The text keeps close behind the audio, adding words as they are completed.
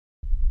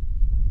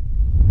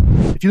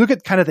if you look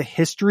at kind of the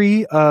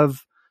history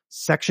of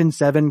Section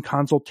 7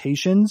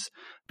 consultations,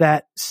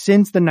 that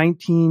since the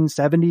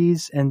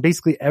 1970s and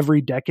basically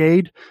every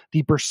decade,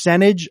 the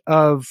percentage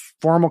of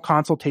formal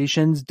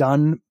consultations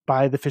done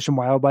by the Fish and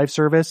Wildlife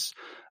Service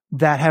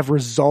that have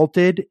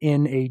resulted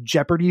in a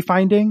jeopardy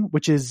finding,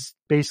 which is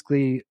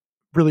basically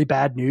really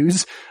bad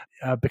news,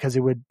 because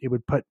it would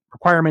put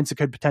requirements that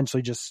could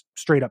potentially just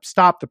straight up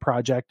stop the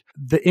project.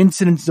 The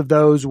incidence of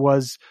those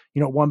was,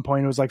 at one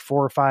point it was like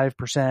 4 or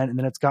 5%, and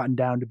then it's gotten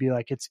down to be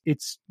like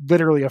it's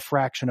literally a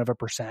fraction of a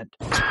percent.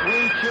 We choose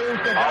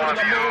to go to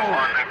the moon.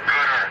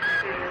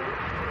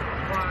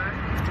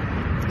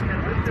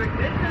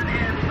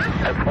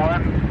 It's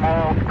one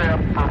small step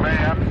for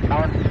man,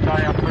 one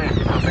giant leap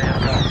for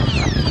mankind.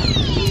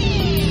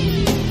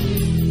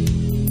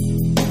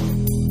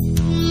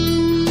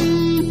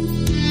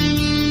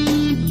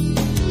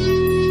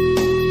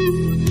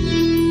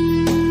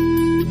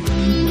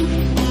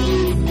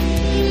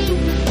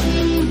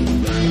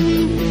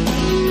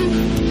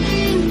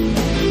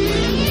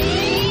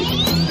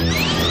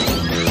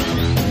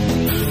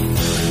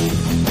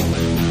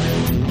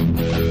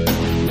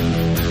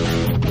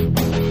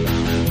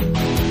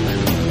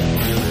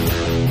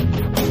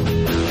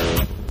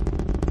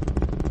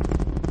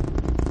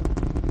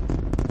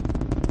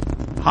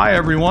 Hi,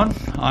 everyone.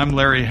 I'm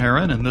Larry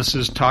Herron, and this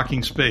is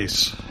Talking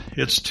Space.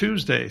 It's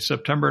Tuesday,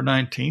 September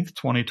 19th,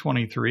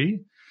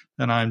 2023,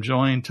 and I'm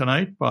joined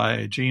tonight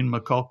by Gene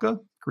Mikulka.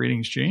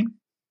 Greetings, Gene.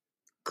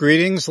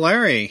 Greetings,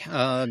 Larry.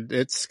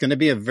 It's going to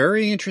be a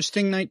very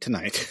interesting night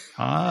tonight.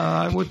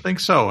 I would think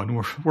so.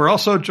 And we're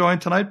also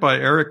joined tonight by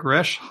Eric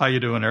Resch. How you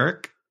doing,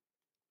 Eric?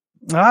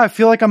 I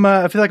feel like I'm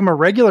a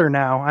regular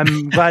now.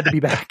 I'm glad to be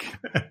back.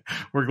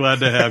 We're glad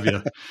to have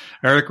you.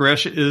 Eric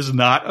Resch is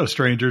not a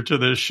stranger to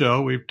this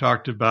show. We've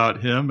talked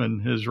about him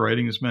and his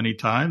writings many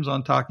times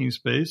on Talking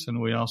Space,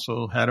 and we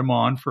also had him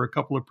on for a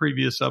couple of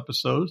previous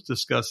episodes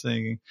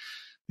discussing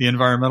the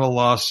environmental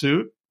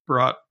lawsuit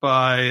brought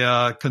by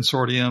a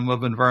consortium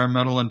of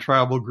environmental and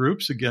tribal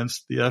groups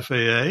against the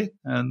FAA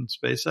and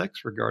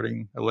SpaceX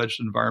regarding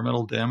alleged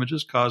environmental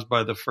damages caused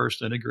by the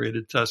first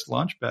integrated test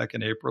launch back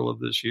in April of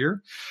this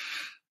year.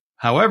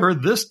 However,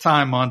 this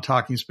time on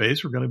Talking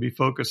Space, we're going to be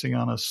focusing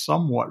on a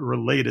somewhat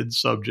related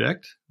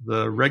subject,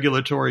 the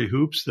regulatory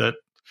hoops that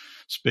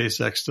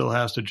SpaceX still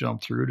has to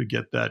jump through to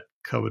get that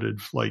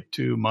coveted Flight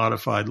 2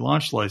 modified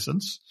launch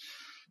license.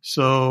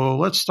 So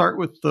let's start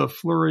with the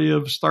flurry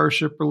of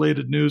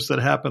Starship-related news that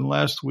happened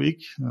last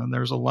week.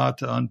 There's a lot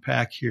to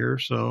unpack here,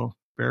 so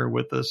bear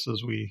with us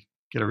as we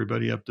get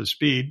everybody up to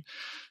speed.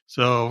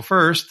 So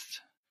first,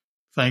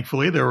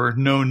 thankfully, there were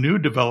no new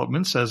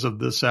developments as of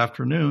this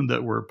afternoon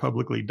that were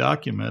publicly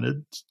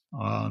documented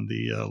on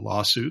the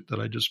lawsuit that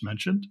I just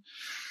mentioned.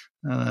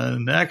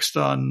 Next,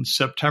 on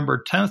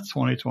September 10th,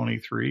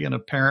 2023, an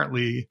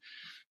apparently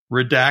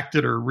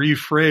redacted or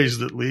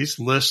rephrased at least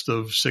list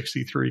of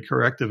 63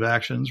 corrective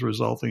actions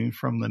resulting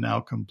from the now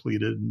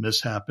completed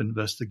mishap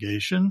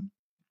investigation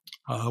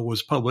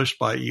was published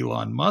by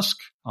Elon Musk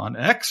on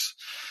X.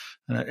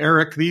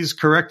 Eric, these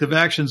corrective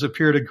actions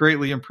appear to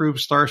greatly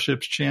improve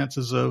Starship's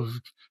chances of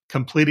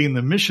completing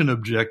the mission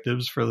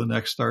objectives for the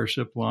next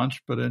Starship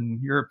launch. But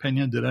in your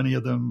opinion, did any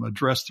of them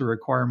address the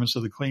requirements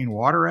of the Clean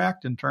Water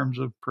Act in terms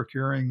of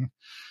procuring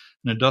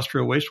an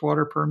industrial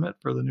wastewater permit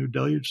for the new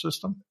deluge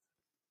system?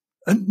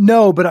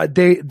 No, but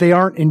they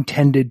aren't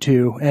intended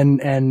to,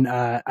 and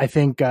I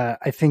think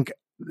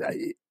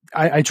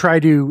I try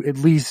to at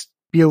least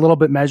be a little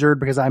bit measured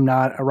because I'm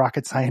not a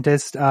rocket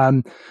scientist.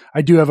 I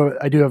do have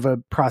a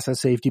process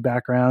safety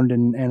background,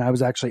 and I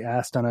was actually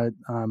asked on a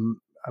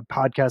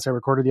podcast I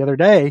recorded the other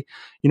day,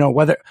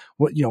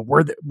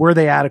 were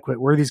they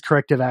adequate? Were these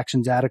corrective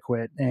actions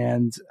adequate?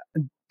 And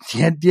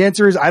the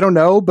answer is I don't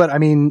know, but I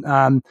mean,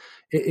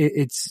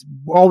 it's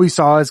all we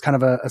saw is kind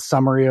of a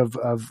summary of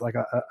like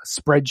a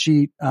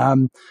spreadsheet.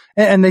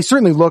 And they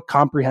certainly look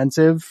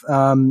comprehensive.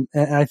 And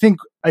I think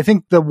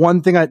the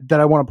one thing that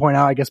I want to point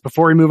out, I guess,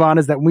 before we move on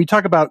is that when we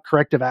talk about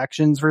corrective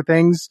actions for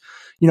things,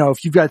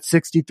 if you've got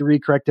 63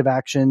 corrective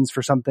actions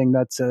for something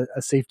that's a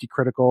safety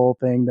critical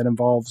thing that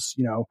involves,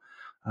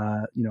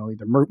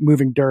 either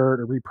moving dirt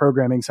or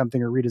reprogramming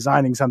something or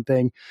redesigning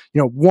something,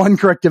 one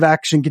corrective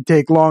action could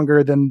take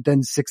longer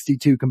than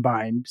 62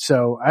 combined.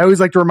 So I always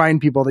like to remind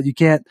people that you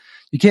can't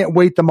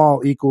weight them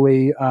all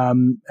equally.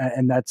 And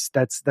that's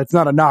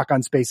not a knock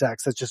on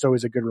SpaceX. That's just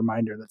always a good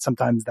reminder that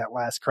sometimes that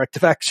last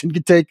corrective action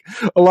could take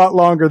a lot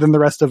longer than the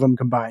rest of them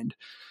combined.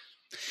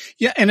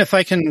 Yeah, and if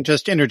I can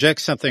just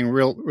interject something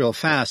real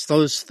fast,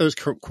 those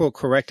quote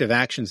corrective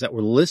actions that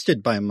were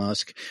listed by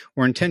Musk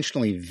were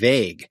intentionally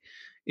vague.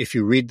 If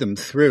you read them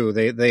through,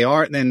 they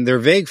are, and they're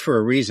vague for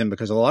a reason,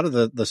 because a lot of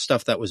the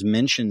stuff that was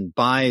mentioned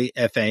by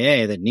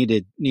FAA that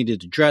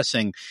needed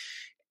addressing,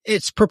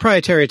 it's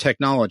proprietary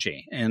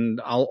technology.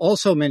 And I'll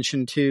also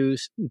mention too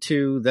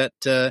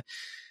that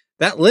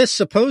that list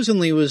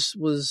supposedly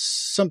was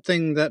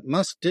something that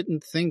Musk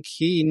didn't think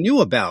he knew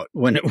about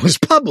when it was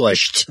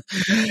published.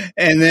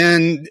 And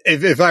then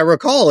if I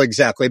recall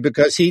exactly,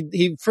 because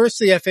he first,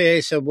 the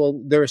FAA said,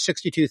 well, there are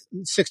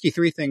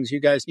 63 things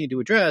you guys need to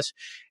address.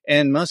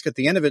 And Musk at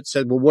the end of it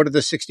said, well, what are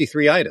the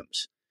 63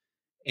 items?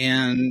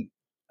 And,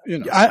 you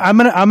know, I'm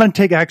gonna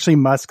take actually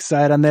Musk's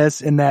side on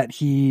this, in that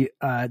he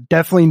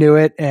definitely knew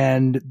it,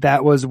 and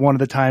that was one of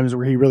the times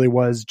where he really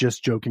was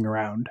just joking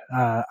around.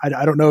 I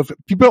don't know if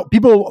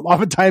people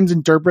oftentimes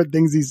interpret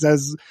things he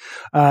says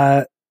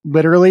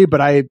literally,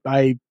 but I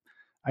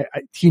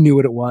he knew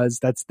what it was.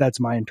 That's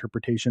my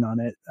interpretation on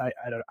it.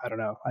 I don't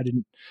know. I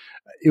think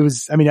it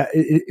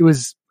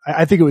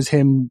was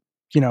him,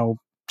 you know,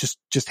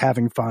 just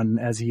having fun,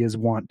 as he is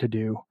wont to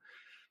do.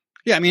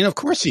 Yeah, I mean, of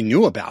course he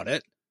knew about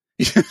it.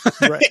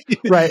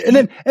 Right. And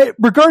then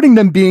regarding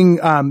them being,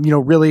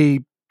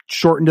 really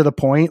short and to the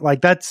point,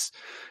 like that's,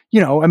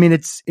 I mean,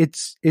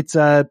 it's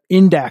a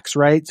index,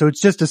 right? So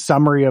it's just a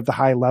summary of the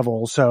high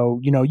level.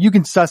 So, you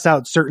can suss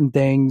out certain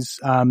things,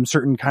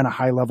 certain kind of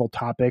high level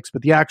topics,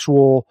 but the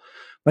actual,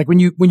 like when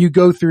you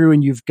go through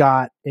and you've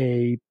got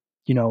a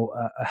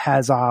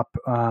HAZOP,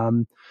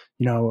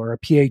 or a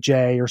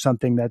PHA or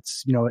something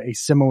that's, a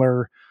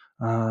similar,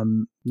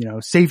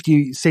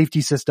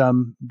 safety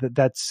system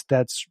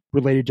that's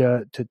related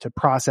to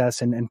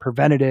process and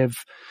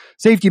preventative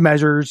safety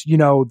measures.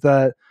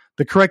 The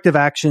corrective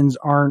actions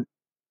aren't,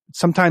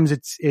 sometimes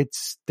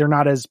they're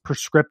not as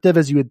prescriptive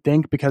as you would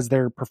think, because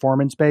they're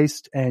performance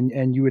based,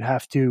 and you would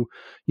have to,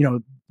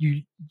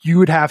 you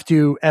would have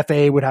to,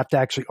 FAA would have to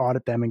actually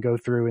audit them and go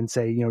through and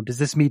say, does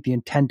this meet the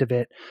intent of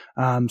it?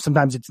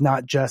 Sometimes it's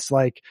not just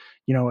like,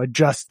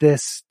 adjust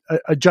this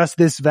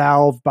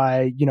valve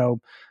by,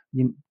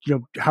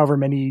 however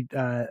many,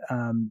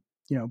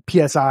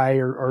 PSI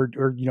or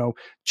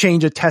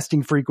change a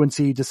testing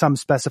frequency to some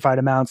specified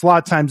amounts. A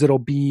lot of times it'll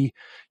be,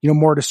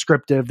 more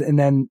descriptive. And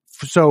then,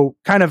 so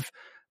kind of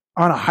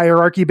on a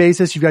hierarchy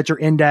basis, you've got your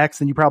index,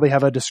 and you probably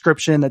have a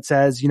description that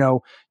says,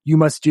 you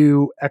must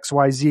do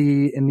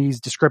XYZ in these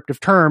descriptive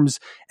terms.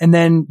 And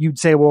then you'd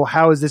say, well,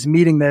 how is this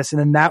meeting this? And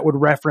then that would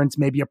reference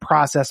maybe a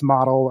process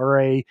model or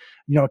a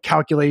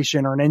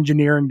calculation or an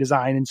engineering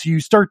design. And so you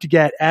start to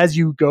get, as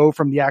you go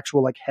from the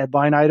actual like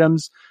headline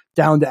items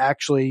down to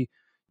actually,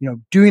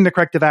 doing the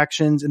corrective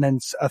actions, and then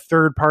a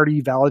third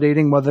party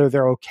validating whether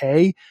they're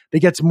okay,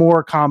 it gets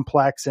more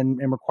complex and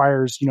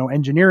requires,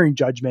 engineering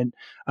judgment.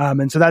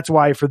 And so that's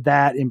why for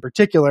that in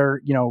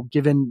particular,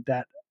 given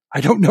that I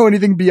don't know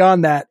anything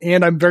beyond that,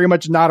 and I'm very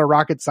much not a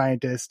rocket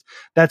scientist,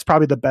 that's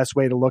probably the best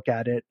way to look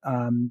at it.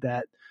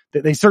 That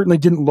they certainly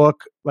didn't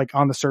look like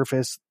on the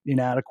surface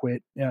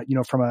inadequate,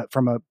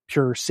 from a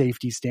pure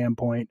safety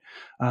standpoint.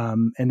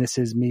 And this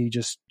is me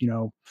just,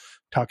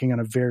 talking on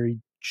a very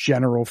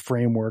general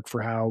framework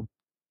for how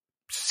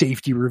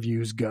safety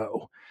reviews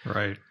go.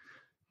 Right.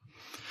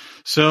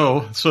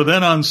 So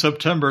then on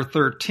September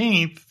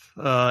 13th,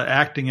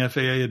 acting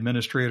FAA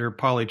Administrator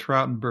Polly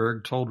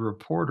Trautenberg told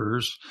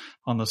reporters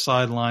on the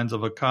sidelines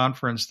of a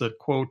conference that,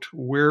 quote,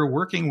 "We're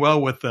working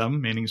well with them,"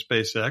 meaning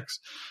SpaceX,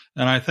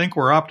 "and I think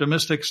we're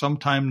optimistic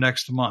sometime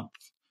next month,"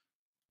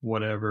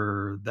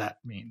 whatever that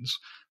means.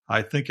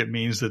 I think it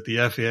means that the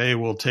FAA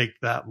will take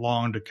that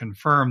long to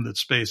confirm that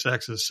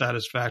SpaceX has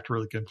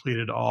satisfactorily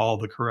completed all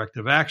the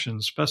corrective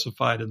actions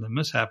specified in the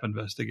mishap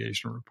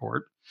investigation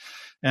report,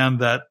 and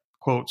that,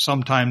 quote,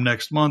 "sometime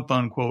next month,"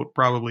 unquote,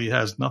 probably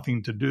has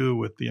nothing to do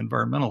with the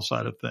environmental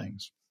side of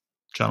things.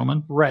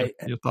 Gentlemen, right?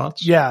 Your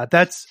thoughts? Yeah,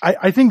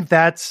 I think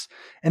that's,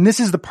 and this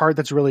is the part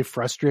that's really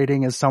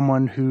frustrating as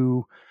someone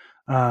who,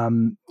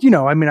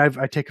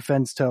 I take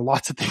offense to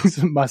lots of things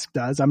that Musk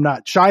does. I'm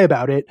not shy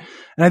about it.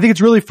 And I think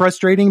it's really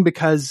frustrating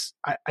because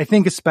I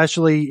think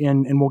especially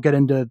and we'll get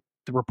into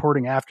the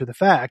reporting after the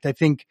fact, I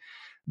think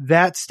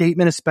that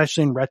statement,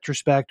 especially in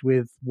retrospect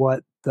with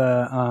what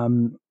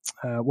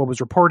what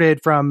was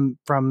reported from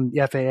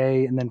the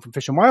FAA and then from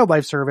Fish and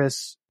Wildlife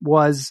Service,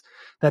 was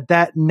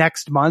that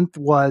next month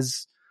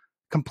was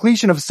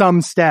completion of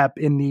some step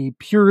in the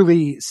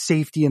purely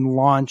safety and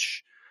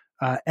launch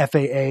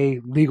FAA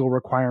legal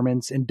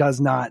requirements, and does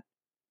not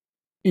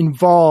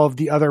involve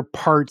the other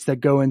parts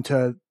that go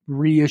into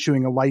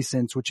reissuing a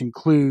license, which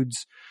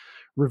includes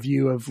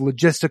review of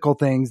logistical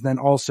things, then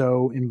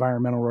also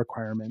environmental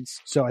requirements.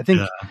 So I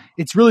think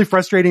it's really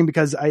frustrating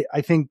because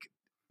I think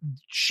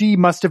she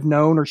must have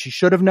known, or she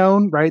should have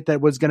known, right,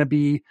 that was going to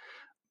be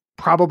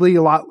probably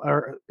a lot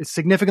or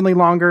significantly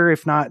longer,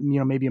 if not,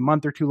 maybe a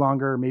month or two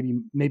longer,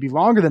 maybe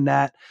longer than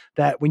that,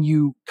 that when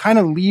you kind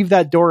of leave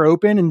that door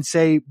open and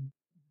say,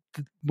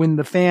 when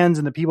the fans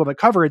and the people that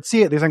cover it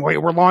see it, they're saying, wait,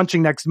 we're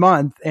launching next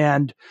month,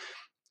 and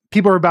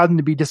people are about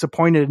to be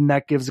disappointed. And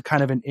that gives a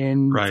kind of an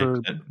in for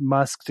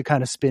Musk to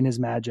kind of spin his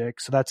magic.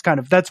 So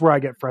that's where I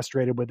get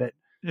frustrated with it.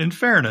 In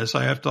fairness,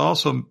 I have to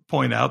also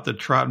point out that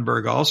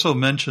Trautenberg also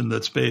mentioned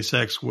that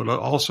SpaceX would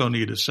also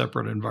need a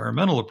separate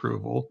environmental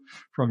approval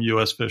from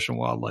U.S. Fish and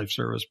Wildlife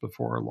Service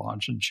before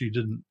launch. And she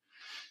didn't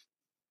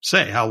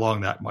say how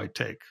long that might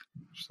take.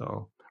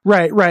 So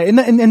Right.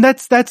 And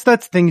that's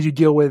things you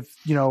deal with,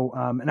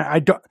 and I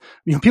don't,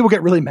 people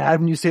get really mad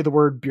when you say the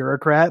word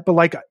bureaucrat, but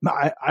like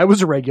I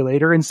was a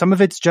regulator, and some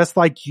of it's just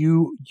like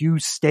you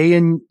stay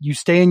in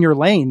your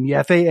lane.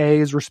 The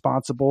FAA is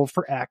responsible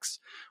for X.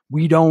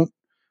 We don't,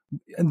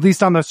 at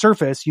least on the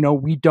surface,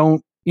 we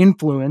don't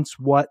influence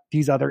what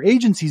these other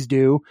agencies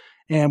do,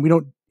 and we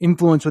don't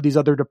influence what these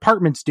other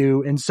departments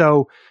do. And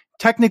so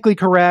technically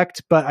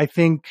correct, but I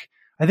think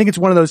it's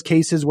one of those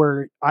cases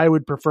where I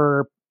would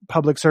prefer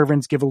public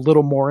servants give a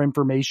little more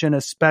information,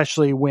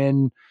 especially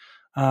when,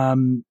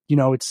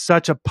 it's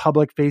such a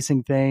public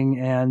facing thing.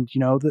 And,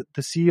 the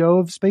CEO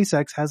of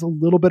SpaceX has a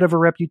little bit of a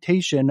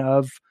reputation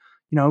of,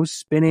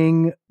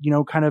 spinning,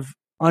 kind of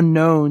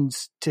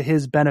unknowns to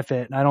his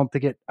benefit. And I don't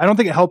think it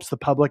helps the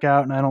public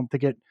out. And I don't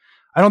think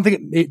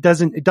it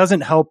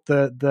doesn't help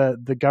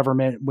the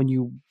government when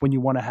you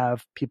want to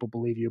have people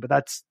believe you.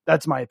 But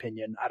that's my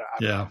opinion. I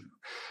don't know.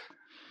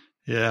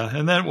 Yeah.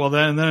 And then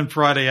late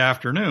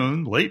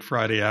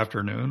Friday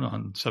afternoon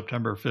on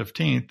September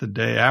 15th, the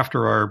day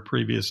after our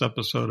previous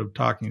episode of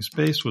Talking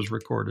Space was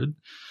recorded,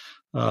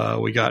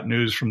 we got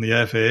news from the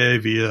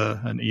FAA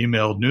via an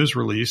emailed news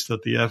release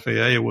that the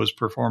FAA was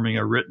performing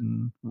a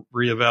written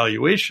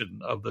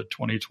reevaluation of the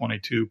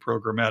 2022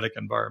 Programmatic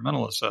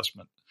Environmental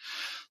Assessment.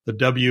 The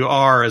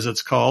WR, as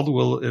it's called,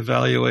 will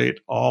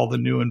evaluate all the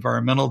new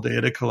environmental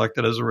data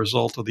collected as a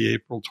result of the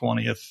April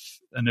 20th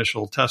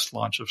initial test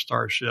launch of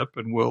Starship,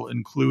 and will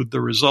include the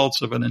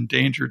results of an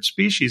Endangered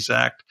Species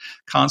Act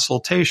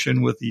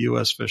consultation with the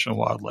U.S. Fish and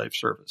Wildlife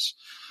Service.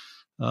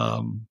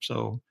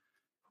 So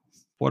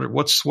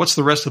what's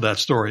the rest of that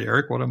story,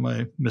 Eric? What am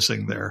I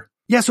missing there?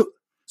 Yeah. So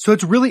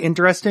it's really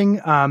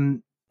interesting.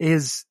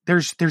 Is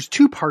there's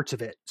two parts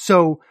of it.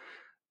 So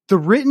the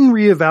written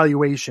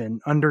reevaluation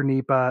under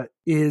NEPA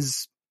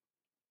is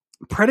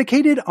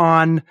predicated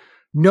on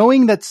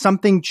knowing that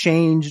something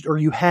changed or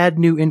you had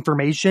new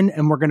information,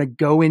 and we're going to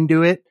go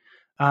into it.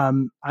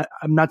 I'm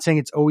not saying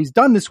it's always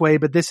done this way,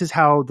 but this is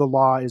how the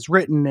law is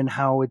written and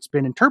how it's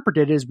been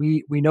interpreted. Is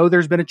we know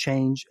there's been a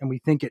change, and we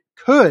think it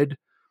could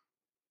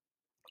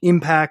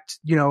impact,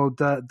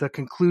 the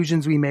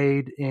conclusions we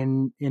made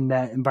in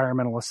that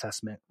environmental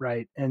assessment.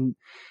 Right. And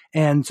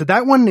so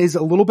that one is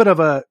a little bit of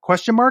a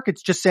question mark.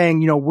 It's just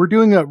saying, we're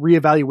doing a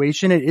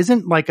reevaluation. It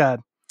isn't like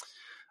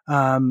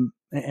and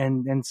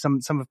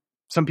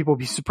some people will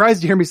be surprised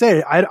to hear me say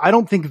it. I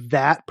don't think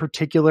that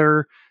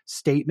particular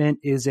statement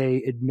is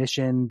a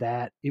admission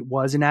that it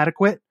was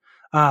inadequate,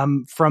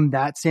 from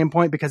that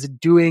standpoint, because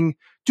doing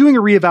a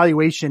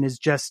reevaluation is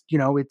just,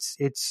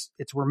 it's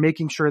we're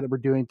making sure that we're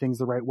doing things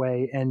the right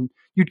way. And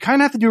you'd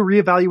kind of have to do a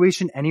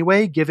reevaluation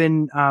anyway,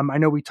 given, I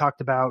know we talked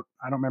about,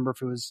 I don't remember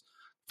if it was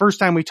first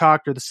time we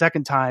talked or the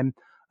second time,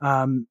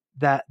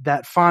 that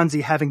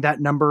FONSI having that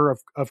number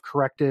of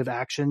corrective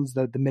actions,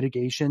 the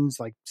mitigations,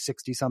 like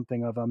 60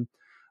 something of them,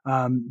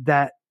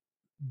 that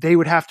they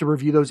would have to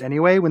review those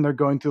anyway when they're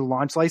going through the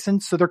launch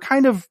license. So they're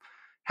kind of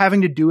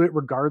having to do it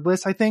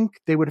regardless. I think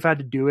they would have had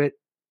to do it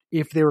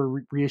if they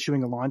were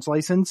reissuing a launch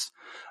license.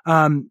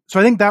 So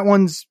I think that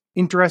one's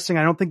interesting.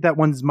 I don't think that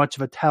one's much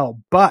of a tell,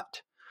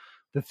 but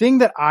the thing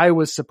that I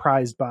was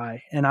surprised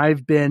by, and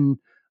I've been,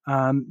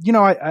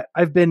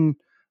 I've been,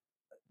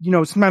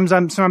 sometimes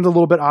I'm a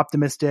little bit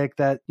optimistic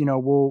that,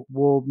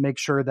 we'll make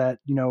sure that,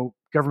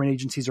 government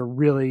agencies are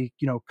really,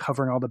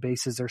 covering all the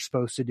bases they're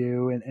supposed to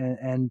do.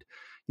 And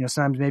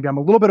sometimes maybe I'm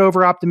a little bit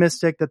over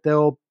optimistic that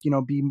they'll,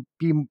 be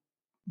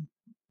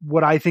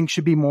what I think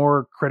should be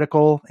more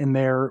critical in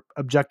their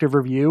objective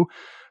review.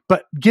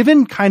 But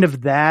given kind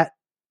of that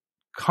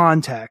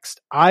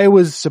context, I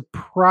was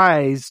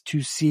surprised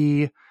to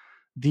see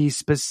the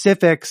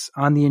specifics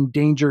on the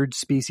Endangered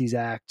Species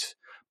Act,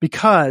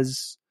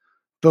 because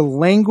the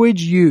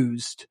language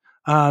used,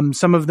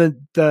 some of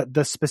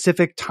the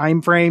specific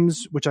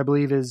timeframes, which I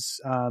believe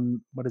is,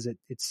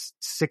 it's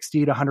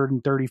 60 to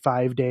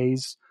 135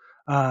 days.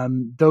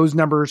 Those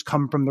numbers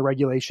come from the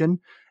regulation.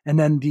 And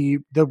then the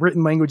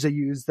written language they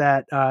use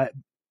that,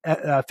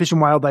 Fish and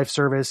Wildlife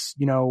Service,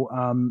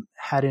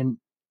 hadn't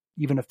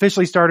even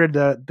officially started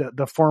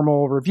the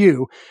formal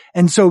review.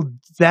 And so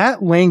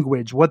that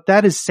language, what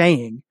that is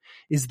saying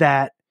is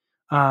that,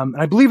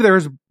 I believe there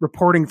is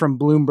reporting from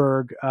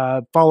Bloomberg,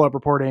 follow-up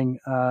reporting,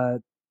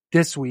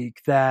 this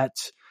week that,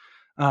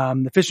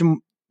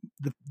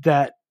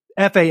 that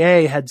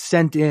FAA had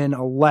sent in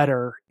a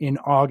letter in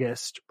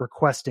August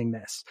requesting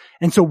this.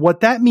 And so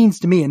what that means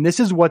to me, and this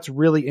is what's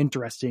really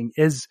interesting,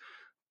 is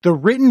the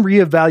written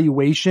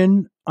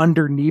reevaluation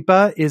under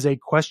NEPA is a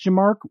question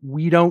mark.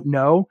 We don't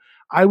know.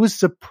 I was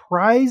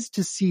surprised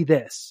to see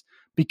this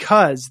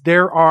because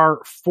there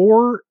are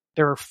four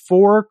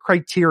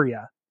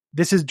criteria.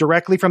 This is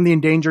directly from the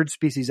Endangered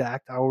Species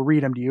Act. I will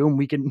read them to you and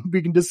we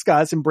can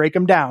discuss and break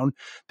them down.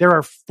 There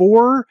are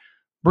four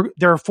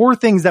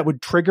things that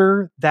would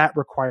trigger that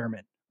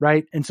requirement,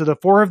 right? And so the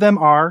four of them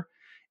are: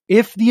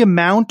 if the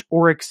amount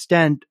or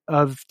extent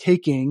of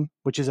taking,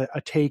 which is a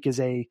take is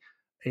a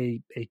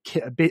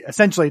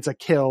essentially it's a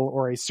kill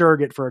or a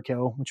surrogate for a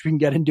kill, which we can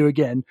get into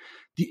again.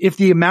 If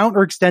the amount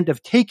or extent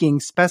of taking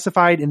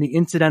specified in the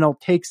incidental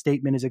take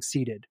statement is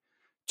exceeded.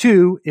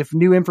 2, if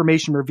new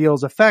information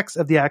reveals effects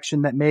of the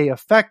action that may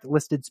affect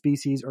listed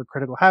species or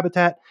critical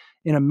habitat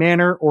in a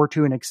manner or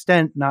to an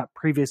extent not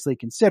previously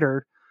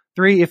considered.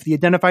 3, if the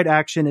identified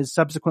action is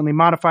subsequently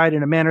modified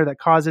in a manner that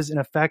causes an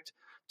effect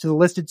to the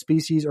listed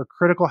species or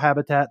critical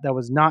habitat that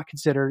was not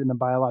considered in the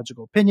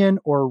biological opinion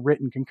or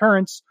written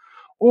concurrence,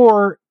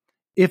 or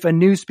if a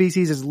new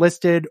species is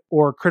listed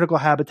or critical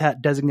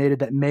habitat designated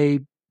that may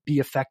be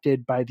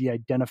affected by the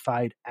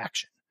identified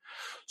action.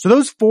 So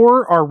those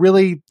 4 are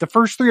really, the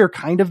first 3 are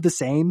kind of the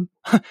same.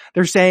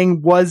 They're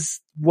saying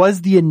was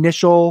the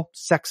initial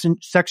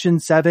section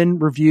 7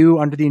 review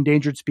under the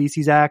Endangered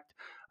Species Act,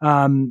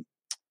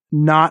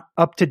 not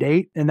up to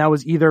date. And that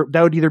would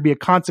either be a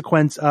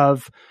consequence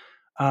of,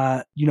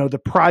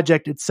 the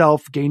project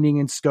itself gaining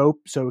in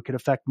scope, so it could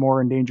affect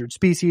more endangered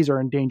species or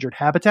endangered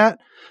habitat,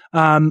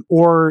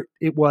 or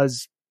it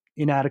was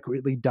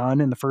inadequately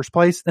done in the first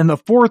place. And the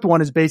 4th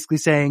one is basically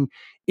saying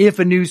if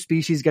a new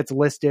species gets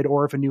listed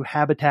or if a new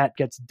habitat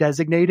gets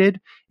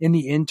designated in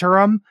the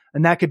interim,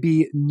 and that could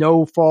be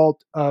no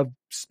fault of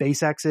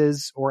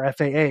SpaceX's or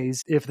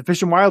FAA's. If the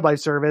Fish and Wildlife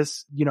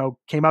Service,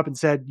 came up and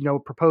said,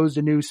 proposed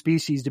a new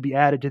species to be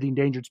added to the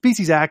Endangered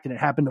Species Act and it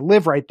happened to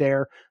live right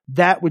there,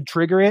 that would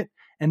trigger it.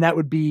 And that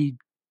would be,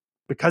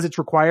 because it's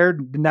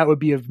required, then that would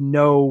be of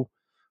no,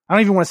 I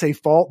don't even want to say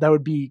fault. That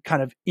would be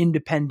kind of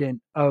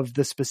independent of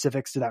the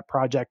specifics to that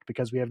project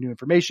because we have new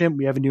information.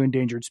 We have a new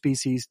endangered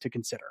species to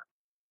consider.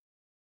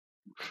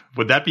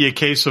 Would that be a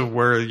case of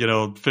where,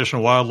 Fish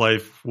and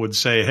Wildlife would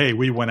say, hey,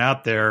 we went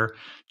out there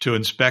to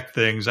inspect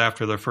things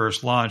after the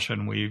first launch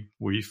and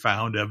we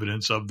found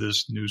evidence of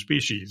this new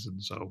species.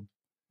 And so.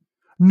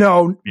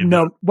 No.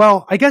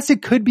 Well, I guess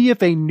it could be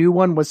if a new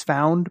one was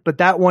found, but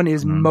that one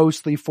is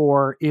mostly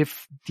for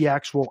if the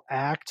actual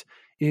act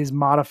is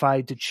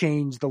modified to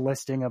change the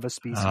listing of a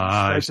species.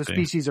 Right? So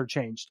species are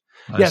changed.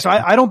 So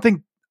I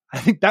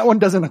think that one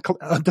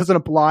doesn't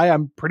apply.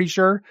 I'm pretty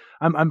sure.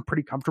 I'm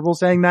pretty comfortable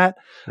saying that.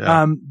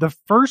 Yeah. The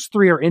first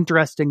 3 are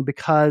interesting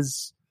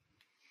because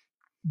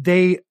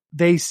they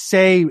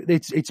say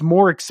it's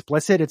more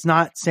explicit. It's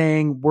not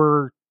saying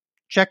we're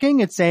checking.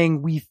 It's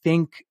saying we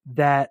think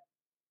that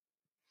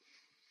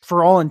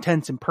for all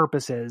intents and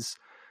purposes,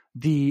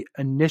 the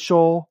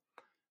initial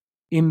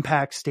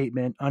impact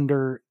statement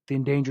under the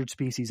Endangered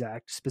Species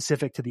Act,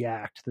 specific to the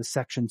act, the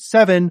section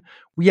 7,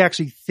 we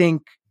actually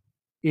think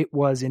it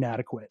was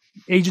inadequate.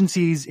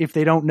 Agencies, if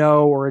they don't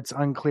know or it's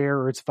unclear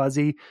or it's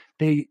fuzzy,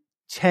 they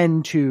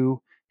tend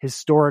to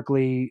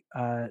historically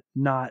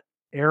not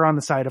err on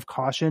the side of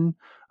caution.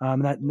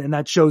 And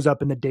that shows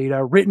up in the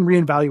data. Written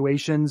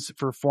reevaluations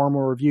for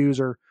formal reviews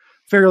are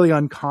fairly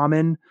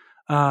uncommon.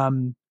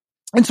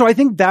 And so I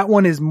think that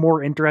one is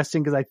more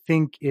interesting because I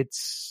think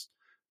it's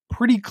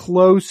pretty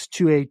close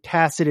to a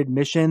tacit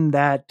admission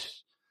that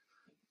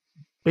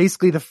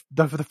basically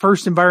the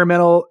first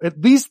environmental, at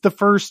least the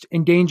first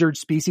Endangered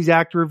Species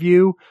Act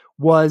review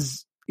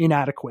was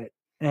inadequate.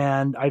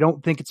 And I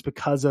don't think it's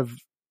because of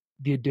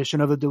the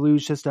addition of the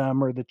deluge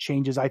system or the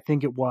changes. I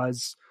think it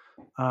was,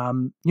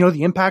 the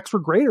impacts were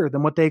greater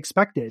than what they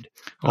expected.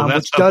 Well,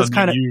 that's which does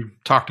kind of, you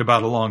talked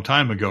about a long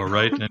time ago,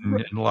 right?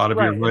 And a lot of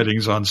your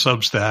writings on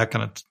Substack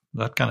and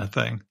that kind of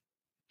thing.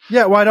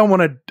 Yeah. Well, I don't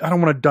want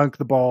to dunk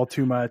the ball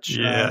too much,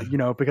 yeah.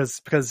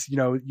 Because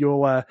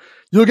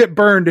you'll get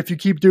burned if you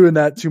keep doing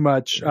that too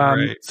much.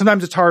 Right.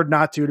 Sometimes it's hard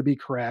not to be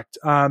correct.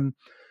 So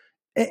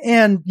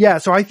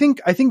I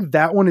think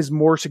that one is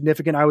more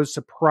significant. I was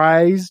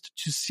surprised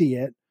to see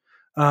it.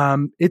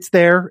 It's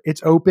there,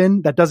 it's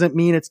open. That doesn't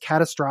mean it's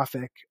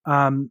catastrophic.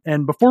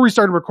 And before we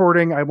started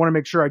recording, I want to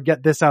make sure I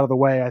get this out of the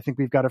way. I think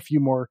we've got a few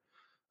more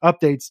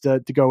updates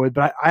to go with,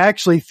 but I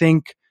actually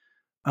think,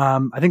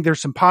 I think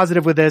there's some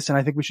positive with this and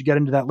I think we should get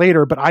into that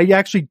later, but I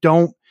actually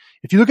don't,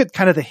 if you look at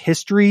kind of the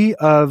history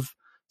of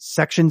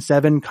Section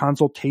 7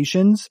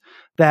 consultations,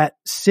 that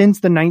since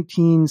the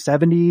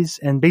 1970s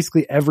and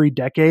basically every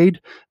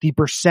decade, the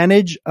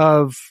percentage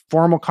of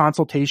formal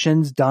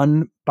consultations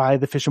done by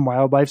the Fish and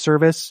Wildlife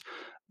Service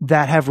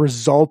that have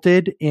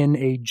resulted in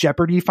a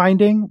jeopardy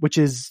finding, which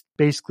is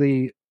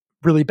basically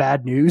really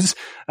bad news.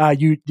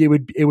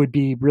 It would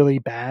be really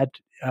bad.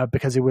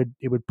 Because it would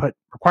put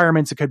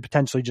requirements that could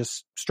potentially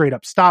just straight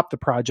up stop the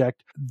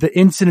project. The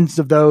incidence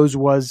of those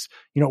was,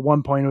 at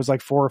one point it was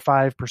like 4 or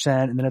 5%,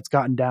 and then it's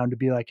gotten down to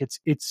be like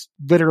it's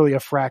literally a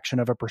fraction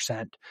of a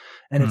percent.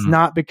 And it's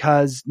not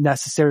because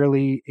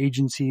necessarily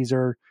agencies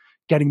are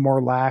getting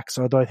more lax,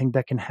 although I think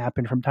that can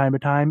happen from time to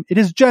time. It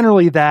is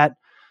generally that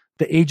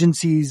the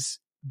agencies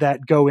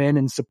that go in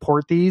and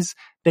support these,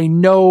 they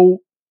know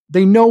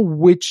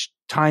which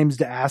times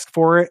to ask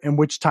for it and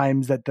which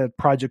times that the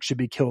project should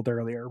be killed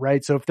earlier,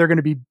 right? So if they're going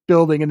to be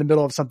building in the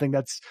middle of something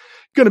that's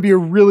going to be a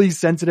really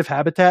sensitive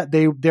habitat,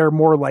 they're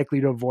more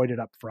likely to avoid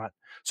it up front.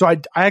 So I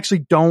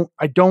actually don't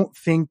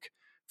think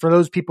for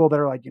those people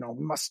that are like,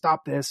 we must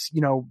stop this,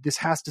 this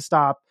has to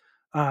stop.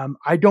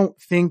 I don't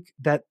think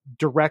that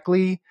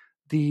directly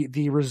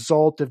the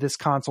result of this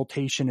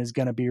consultation is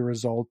going to be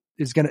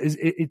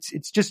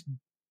it's just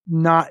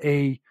not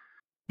a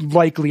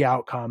likely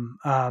outcome.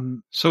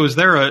 So is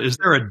there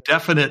a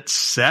definite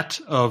set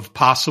of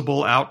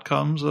possible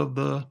outcomes of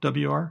the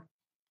WR?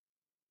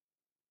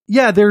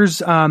 Yeah,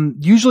 there's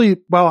usually,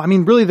 well, I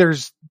mean, really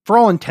there's, for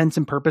all intents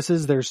and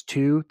purposes, there's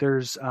two.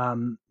 There's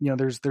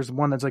there's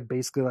one that's like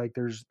basically like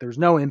there's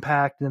no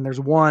impact, and there's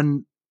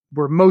one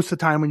where most of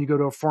the time when you go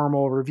to a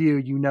formal review,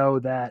 you know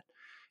that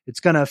it's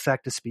going to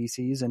affect a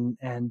species.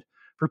 And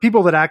for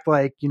people that act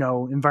like,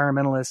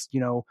 environmentalists,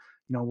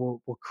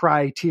 will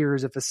cry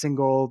tears if a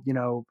single,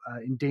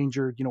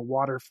 endangered,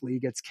 water flea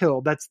gets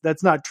killed.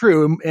 That's not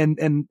true. And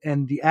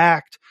the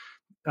act,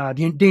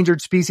 the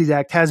Endangered Species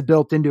Act has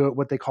built into it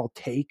what they call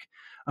take,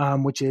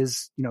 which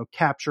is,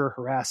 capture,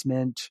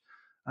 harassment,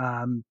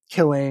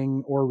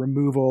 killing or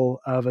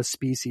removal of a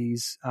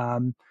species.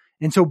 And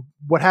so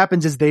what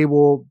happens is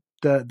the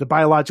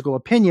biological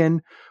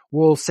opinion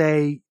will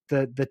say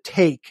the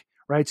take,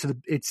 right? So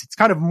it's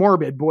kind of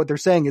morbid, but what they're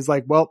saying is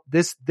like, well,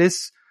 this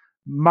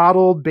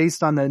modeled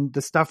based on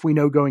the stuff we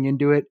know going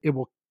into it, it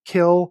will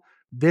kill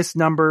this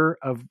number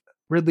of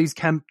Ridley's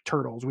Kemp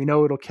turtles. We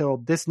know it'll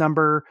kill this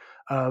number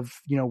of,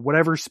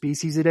 whatever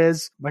species it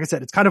is. Like I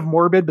said, it's kind of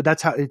morbid, but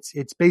that's how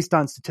it's based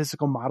on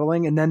statistical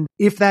modeling. And then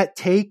if that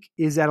take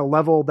is at a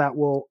level that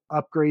will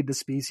upgrade the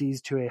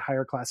species to a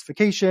higher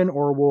classification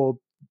or will,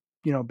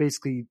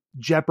 basically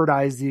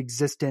jeopardize the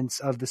existence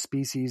of the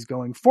species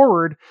going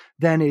forward,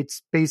 then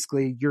it's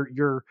basically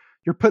you're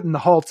putting the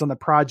halts on the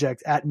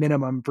project at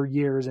minimum for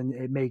years, and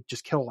it may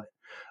just kill it.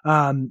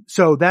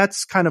 So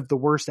that's kind of the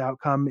worst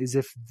outcome, is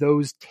if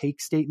those take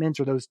statements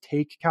or those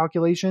take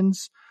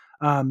calculations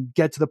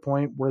get to the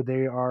point where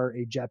they are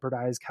a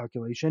jeopardized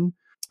calculation.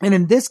 And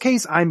in this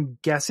case, I'm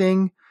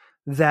guessing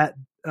that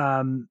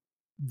the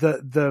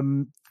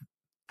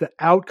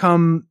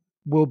outcome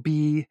will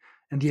be,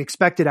 and the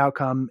expected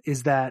outcome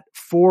is that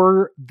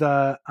for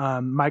the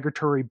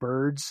migratory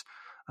birds,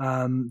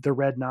 the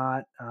red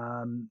knot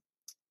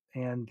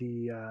and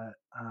the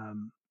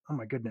oh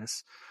my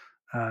goodness.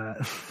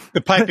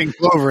 The piping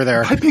plover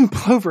there. Piping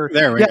plover.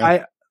 There we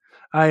go.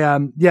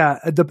 In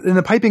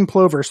the piping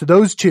plover. So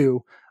those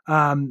two,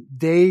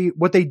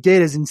 what they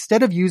did is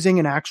instead of using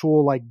an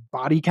actual like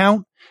body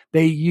count,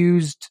 they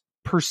used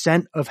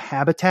percent of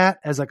habitat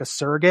as like a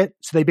surrogate.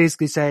 So they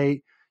basically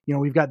say,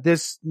 we've got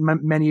this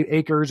many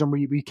acres, and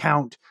we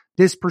count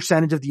this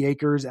percentage of the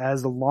acres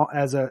as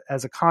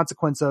a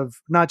consequence of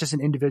not just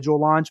an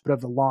individual launch, but of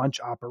the launch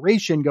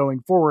operation going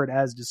forward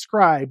as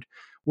described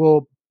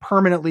will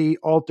permanently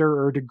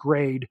alter or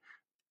degrade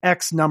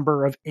X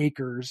number of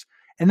acres.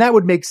 And that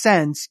would make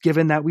sense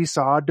given that we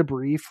saw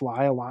debris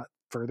fly a lot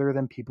further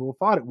than people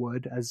thought it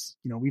would, as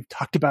we've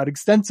talked about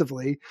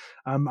extensively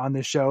on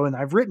this show, and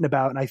I've written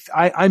about. And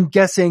I'm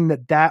guessing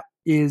that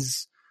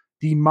is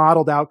the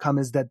modeled outcome,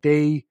 is that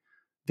they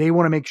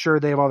want to make sure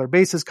they have all their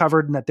bases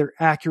covered and that they're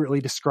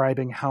accurately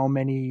describing how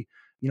many,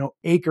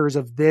 acres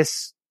of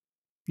this,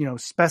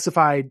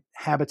 specified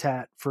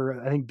habitat for,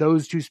 I think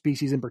those two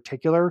species in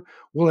particular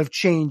will have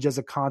changed as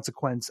a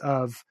consequence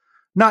of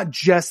not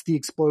just the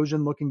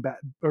explosion looking back,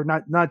 or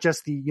not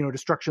just the,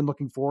 destruction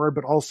looking forward,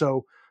 but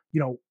also,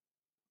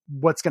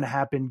 what's going to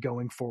happen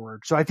going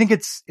forward. So I think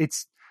it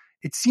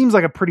seems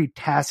like a pretty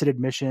tacit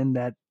admission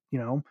that,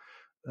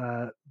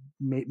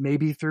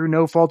 maybe through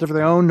no fault of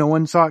their own, no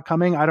one saw it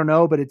coming. I don't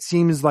know, but it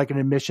seems like an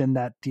admission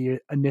that the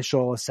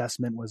initial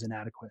assessment was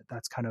inadequate.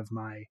 That's kind of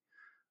my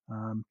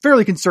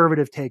fairly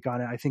conservative take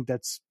on it. I think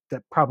that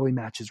probably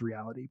matches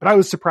reality, but I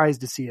was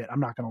surprised to see it.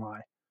 I'm not going to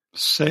lie.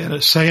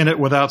 Saying it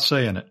without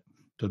saying it.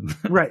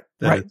 Right.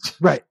 That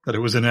it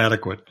was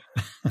inadequate.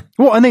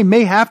 Well, and they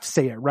may have to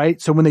say it,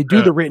 right? So when they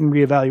do the written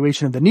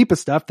reevaluation of the NEPA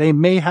stuff, they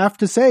may have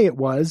to say it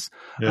was,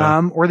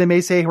 or they may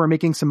say we're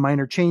making some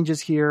minor changes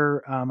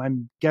here.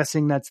 I'm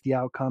guessing that's the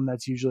outcome.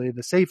 That's usually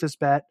the safest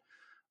bet.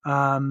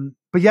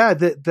 But yeah,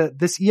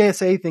 this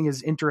ESA thing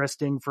is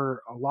interesting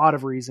for a lot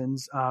of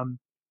reasons.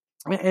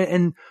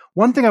 And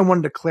one thing I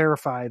wanted to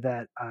clarify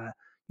that, I'm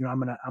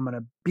going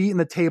to beat in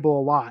the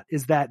table a lot,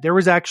 is that there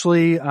was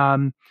actually,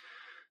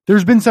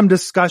 there's been some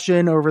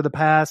discussion over the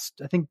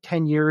past, I think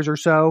 10 years or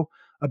so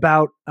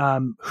about,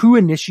 who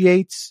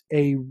initiates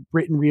a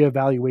written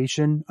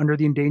reevaluation under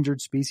the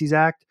Endangered Species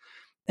Act.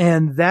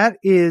 And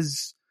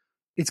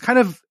it's kind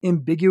of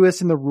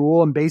ambiguous in the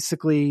rule. And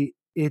basically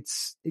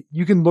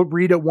you can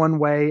read it one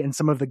way, and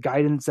some of the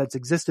guidance that's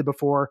existed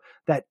before,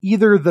 that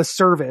either the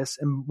service,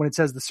 and when it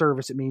says the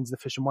service, it means the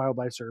Fish and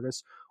Wildlife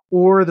Service,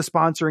 or the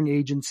sponsoring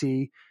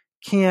agency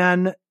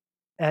can,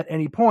 at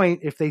any point,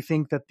 if they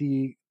think that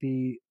the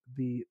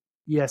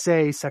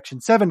ESA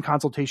Section 7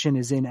 consultation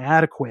is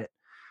inadequate,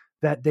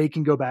 that they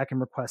can go back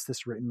and request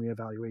this written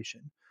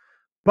reevaluation.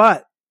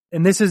 But,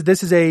 and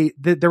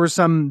there was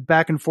some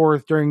back and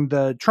forth during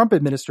the Trump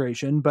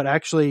administration, but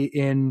actually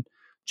in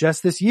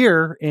just this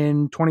year,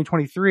 in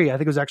 2023, I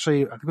think it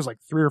was like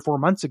 3 or 4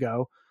 months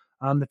ago,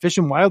 the Fish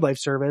and Wildlife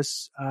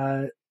Service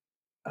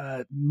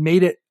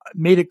made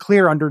it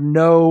clear under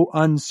no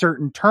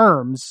uncertain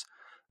terms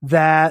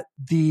that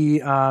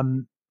the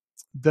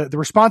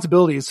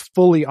responsibility is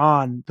fully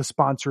on the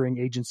sponsoring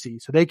agency.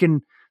 So they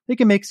can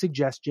make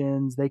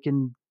suggestions, they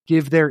can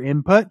give their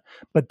input,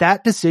 but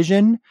that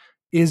decision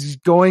is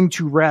going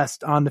to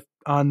rest on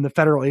the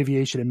Federal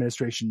Aviation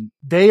Administration.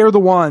 They are the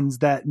ones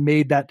that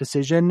made that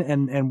decision,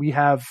 and we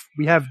have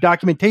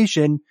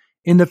documentation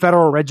in the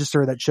Federal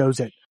Register that shows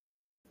it.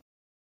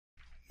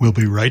 We'll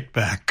be right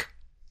back.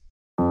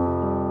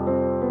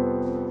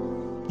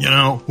 You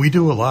know, we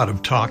do a lot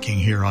of talking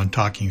here on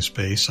Talking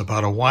Space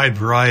about a wide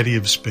variety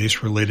of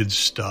space-related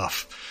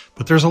stuff.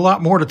 But there's a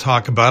lot more to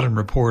talk about and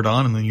report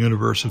on in the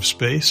universe of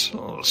space.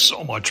 Oh,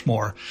 so much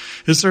more.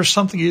 Is there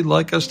something you'd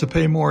like us to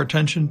pay more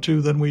attention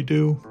to than we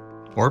do?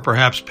 Or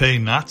perhaps pay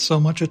not so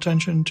much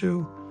attention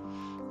to?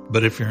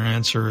 But if your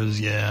answer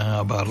is yeah,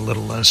 about a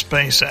little less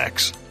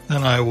SpaceX,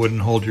 then I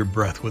wouldn't hold your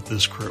breath with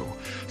this crew.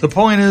 The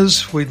point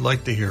is, we'd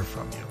like to hear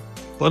from you.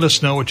 Let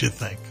us know what you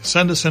think.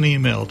 Send us an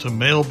email to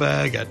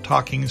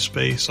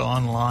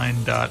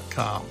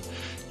mailbag@talkingspaceonline.com.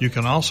 You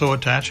can also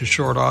attach a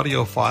short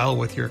audio file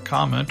with your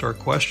comment or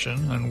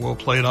question, and we'll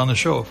play it on the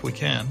show if we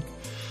can.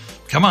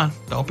 Come on,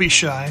 don't be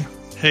shy.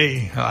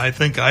 Hey, I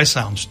think I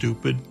sound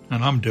stupid,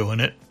 and I'm doing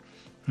it.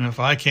 And if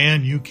I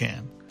can, you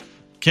can.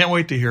 Can't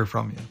wait to hear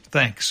from you.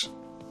 Thanks.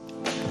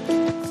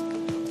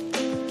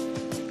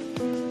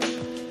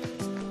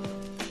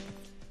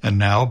 And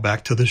now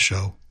back to the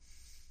show.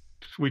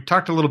 We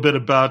talked a little bit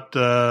about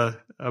the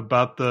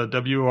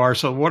WR.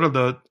 So what are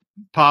the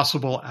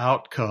possible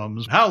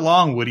outcomes? How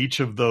long would each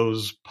of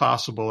those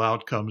possible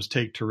outcomes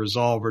take to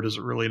resolve, or does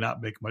it really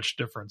not make much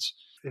difference?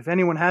 If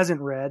anyone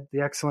hasn't read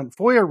the excellent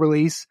FOIA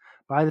release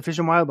by the Fish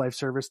and Wildlife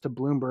Service to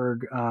Bloomberg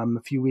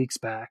a few weeks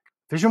back,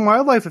 Fish and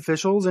Wildlife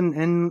officials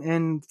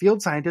and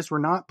field scientists were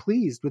not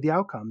pleased with the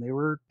outcome. They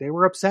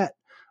were upset.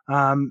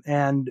 We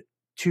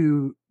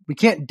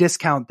can't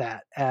discount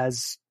that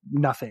as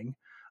nothing.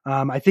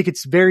 I think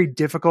it's very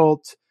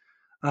difficult,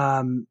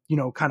 kind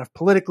of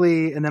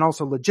politically and then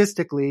also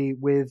logistically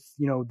with,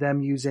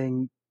 them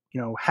using,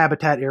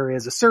 habitat area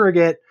as a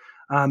surrogate.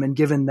 And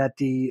given that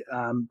the,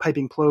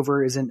 piping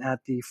plover isn't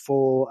at the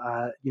full,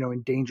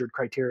 endangered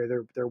criteria,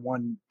 they're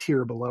one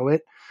tier below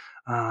it.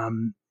 I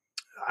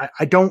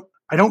don't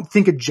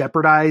think a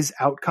jeopardized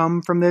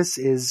outcome from this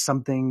is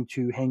something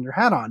to hang your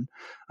hat on.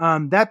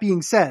 That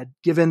being said,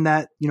 given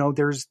that,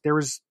 there's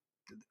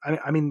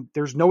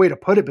no way to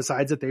put it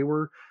besides that it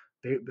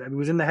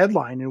was in the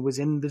headline. It was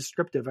in the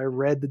descriptive. I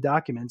read the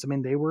documents.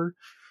 They were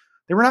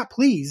not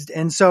pleased.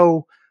 And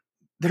so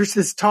there's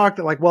this talk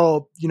that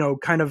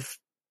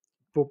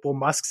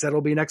Musk said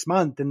it'll be next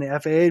month and the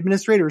FAA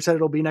administrator said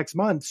it'll be next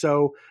month.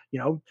 So,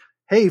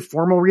 hey,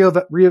 formal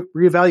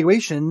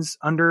reevaluations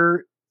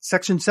under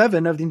Section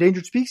 7 of the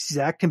Endangered Species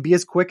Act can be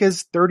as quick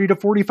as 30 to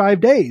 45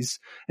 days.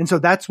 And so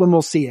that's when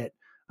we'll see it.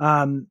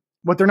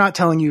 What they're not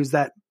telling you is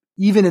that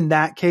even in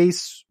that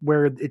case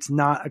where it's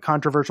not a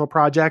controversial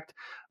project,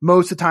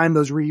 most of the time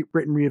those written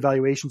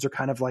reevaluations are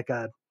kind of like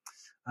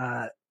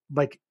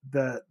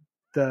the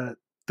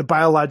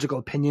biological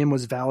opinion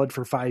was valid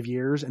for 5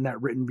 years and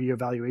that written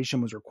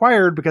reevaluation was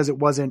required because it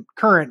wasn't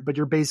current, but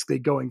you're basically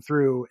going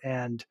through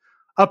and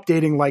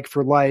updating like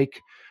for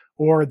like,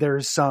 or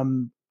there's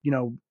some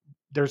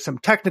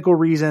technical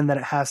reason that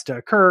it has to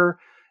occur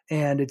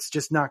and it's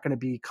just not going to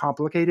be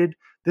complicated.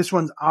 This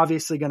one's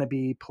obviously going to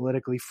be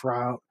politically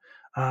fraught.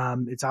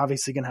 It's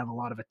obviously going to have a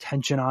lot of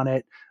attention on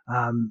it.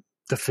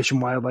 The Fish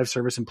and Wildlife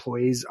Service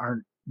employees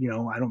aren't,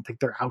 I don't think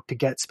they're out to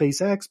get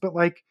SpaceX, but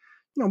we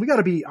got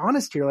to be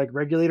honest here.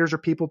 Regulators are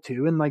people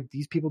too. And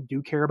these people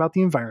do care about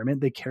the environment.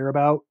 They care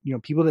about,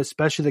 people that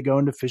especially that go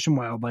into Fish and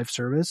Wildlife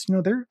Service,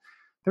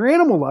 they're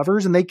animal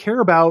lovers and they care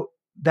about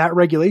that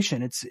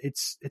regulation.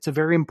 It's a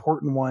very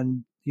important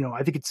one.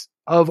 I think it's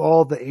of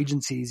all the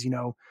agencies,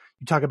 you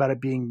talk about it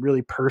being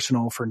really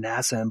personal for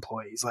NASA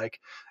employees.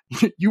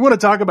 You want to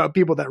talk about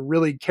people that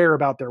really care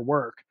about their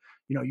work.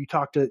 You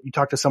talk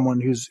to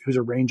someone who's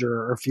a ranger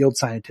or a field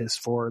scientist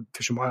for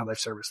Fish and Wildlife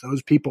Service.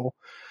 Those people,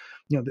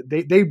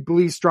 they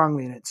believe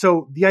strongly in it.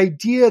 So the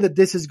idea that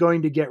this is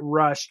going to get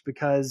rushed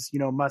because,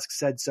 Musk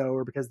said so,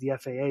 or because the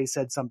FAA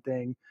said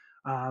something,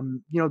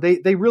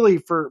 they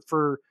really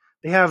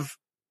they have,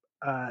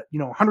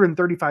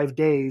 135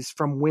 days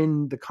from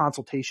when the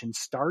consultation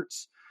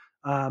starts.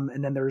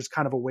 And then there's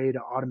kind of a way to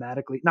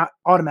not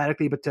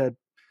automatically, but to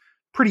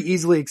pretty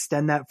easily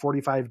extend that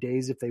 45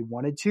 days if they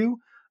wanted to.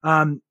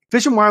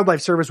 Fish and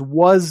Wildlife Service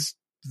was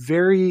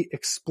very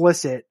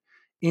explicit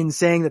in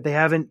saying that they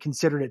haven't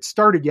considered it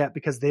started yet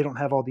because they don't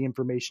have all the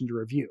information to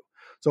review.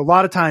 So a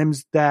lot of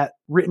times that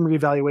written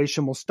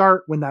reevaluation will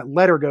start when that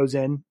letter goes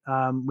in.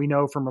 We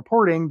know from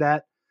reporting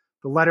that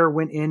the letter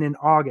went in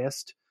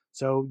August.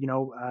 So,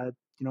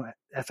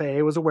 FAA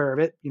was aware of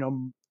it,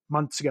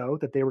 months ago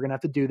that they were going to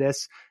have to do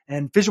this,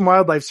 and Fish and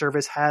Wildlife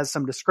Service has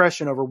some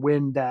discretion over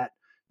when that,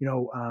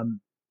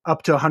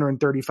 up to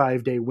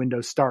 135 day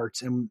window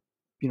starts. And,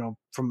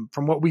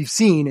 from what we've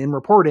seen in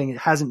reporting, it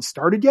hasn't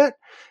started yet.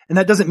 And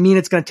that doesn't mean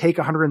it's going to take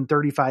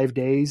 135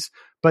 days,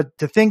 but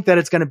to think that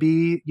it's going to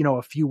be,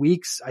 a few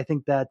weeks, I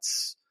think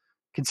that's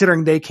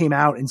considering they came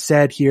out and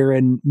said here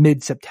in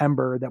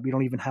mid-September that we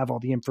don't even have all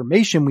the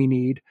information we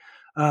need.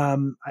 I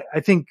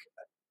think,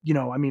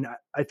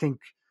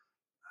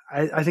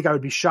 I think I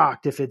would be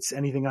shocked if it's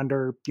anything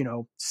under,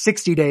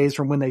 60 days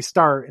from when they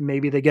start, and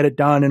maybe they get it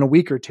done in a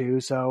week or two.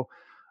 So,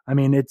 I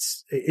mean,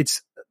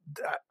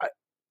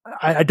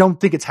 I don't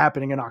think it's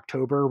happening in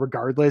October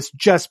regardless,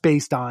 just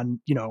based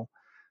on,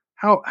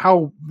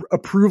 how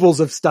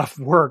approvals of stuff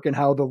work and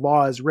how the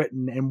law is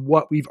written and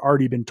what we've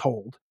already been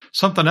told.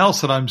 Something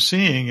else that I'm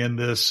seeing in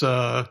this Fish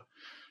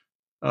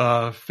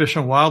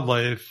and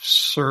Wildlife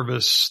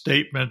Service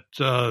statement,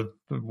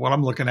 what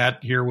I'm looking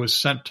at here was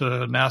sent to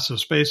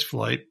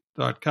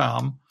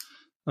NASAspaceflight.com,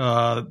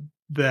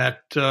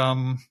 that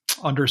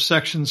under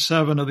Section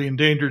 7 of the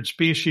Endangered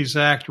Species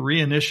Act,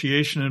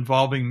 reinitiation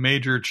involving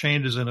major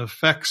changes in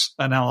effects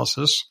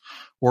analysis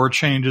or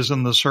changes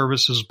in the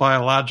service's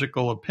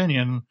biological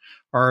opinion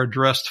are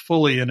addressed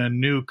fully in a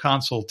new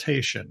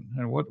consultation.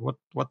 And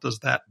what does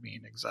that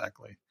mean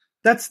exactly?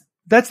 That's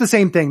the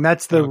same thing.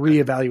 That's the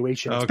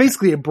reevaluation. It's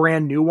basically a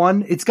brand new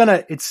one. It's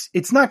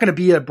not going to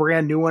be a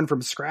brand new one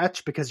from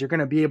scratch, because you're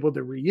going to be able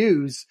to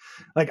reuse.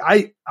 Like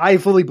I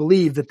fully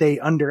believe that they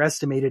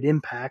underestimated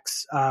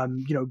impacts,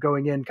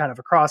 going in kind of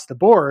across the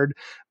board,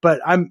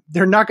 but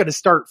they're not going to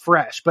start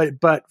fresh.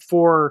 But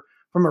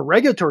from a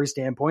regulatory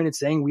standpoint, it's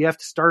saying we have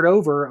to start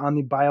over on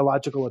the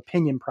biological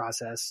opinion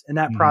process. And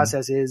that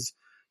process is,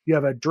 you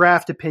have a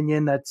draft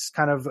opinion that's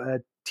kind of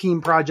a team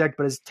project,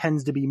 but it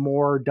tends to be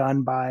more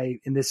done by,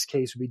 in this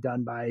case, would be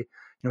done by,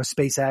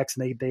 SpaceX,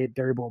 and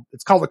they're able,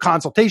 it's called a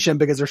consultation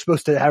because they're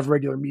supposed to have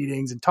regular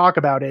meetings and talk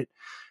about it.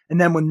 And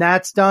then when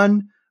that's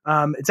done,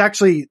 it's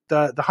actually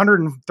the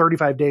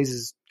 135 days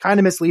is kind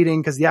of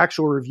misleading, because the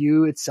actual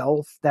review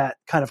itself, that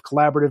kind of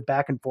collaborative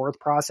back and forth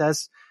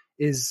process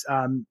is,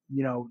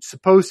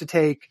 supposed to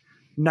take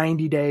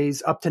 90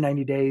 days, up to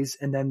 90 days.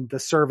 And then the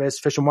service,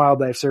 Fish and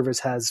Wildlife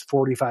Service, has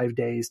 45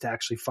 days to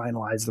actually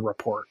finalize the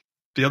report.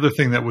 The other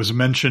thing that was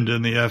mentioned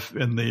in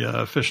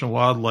the Fish and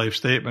Wildlife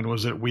statement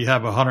was that we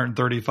have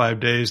 135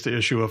 days to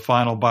issue a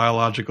final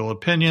biological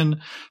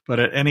opinion, but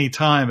at any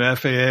time,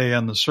 FAA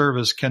and the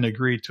service can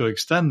agree to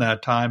extend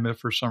that time if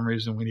for some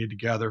reason we need to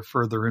gather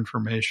further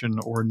information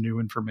or new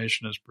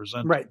information is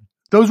presented. Right.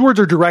 Those words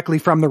are directly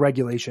from the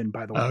regulation,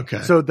 by the way.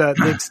 Okay. So the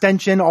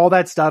extension, all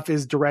that stuff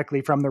is directly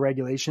from the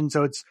regulation.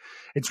 So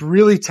it's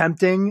really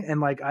tempting.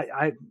 And like,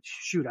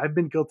 I've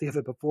been guilty of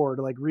it before,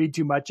 to like read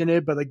too much in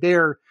it, but like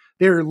they're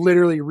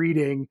literally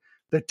reading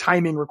the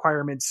timing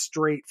requirements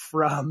straight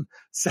from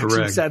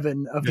Section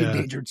 7 of the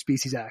Endangered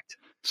Species Act.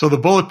 So the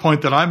bullet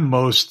point that I'm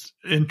most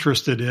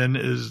interested in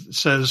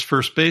says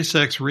for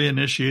SpaceX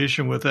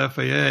reinitiation with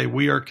FAA,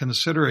 we are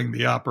considering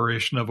the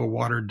operation of a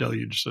water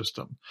deluge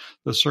system.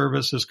 The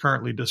service is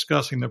currently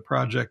discussing the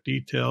project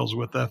details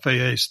with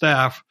FAA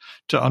staff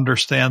to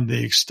understand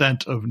the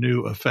extent of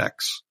new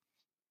effects.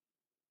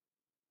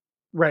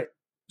 Right.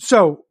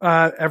 So,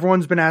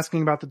 everyone's been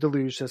asking about the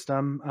deluge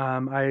system.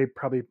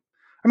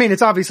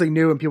 It's obviously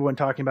new and people have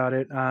been talking about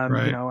it.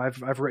 Right.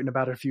 I've written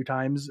about it a few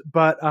times,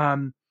 but,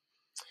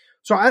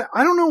 so I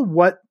don't know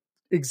what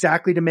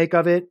exactly to make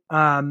of it.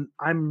 I'm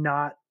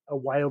not a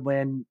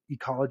wildland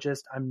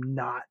ecologist.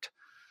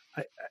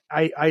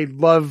 I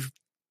love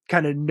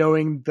kind of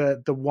knowing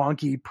the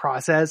wonky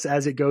process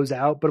as it goes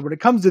out. But when it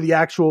comes to the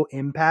actual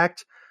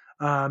impact,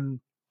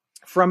 from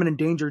an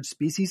endangered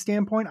species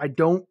standpoint, I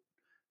don't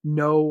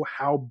know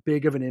how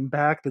big of an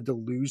impact the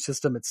deluge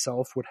system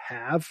itself would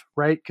have,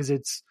 right? Because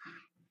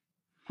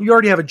you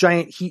already have a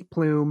giant heat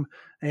plume,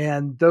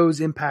 and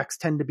those impacts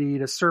tend to be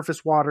to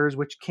surface waters,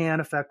 which can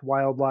affect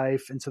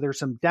wildlife. And so there's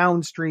some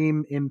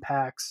downstream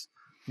impacts,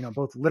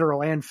 both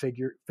literal and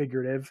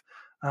figurative.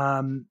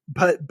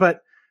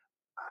 But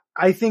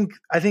I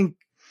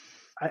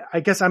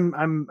guess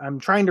I'm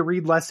trying to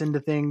read less into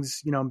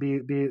things,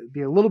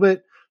 be a little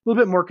bit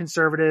more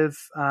conservative,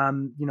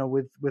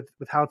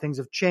 with how things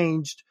have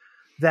changed,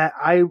 that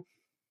I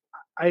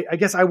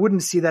guess I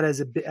wouldn't see that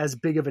as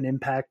big of an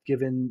impact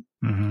given,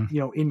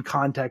 in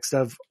context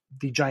of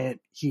the giant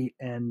heat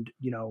and,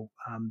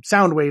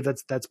 sound wave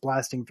that's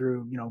blasting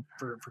through,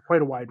 for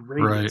quite a wide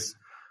radius.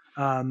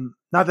 Right.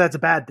 Not that that's a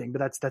bad thing,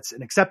 but that's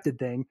an accepted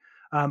thing.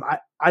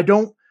 I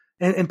don't,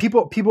 and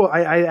people,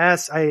 I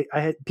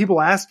had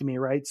people asking me,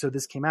 right? So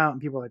this came out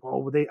and people were like,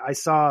 well, I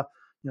saw,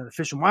 the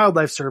Fish and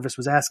Wildlife Service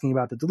was asking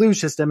about the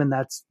deluge system, and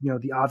that's,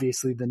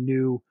 obviously the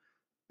new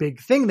big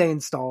thing they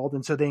installed.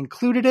 And so they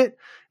included it.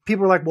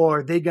 People were like, well,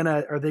 are they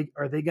gonna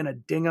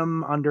ding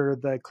them under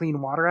the Clean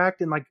Water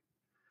Act? And like,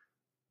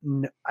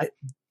 no,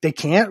 they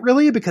can't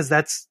really, because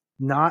that's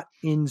not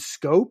in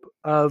scope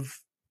of,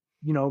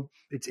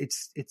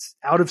 it's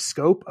out of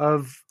scope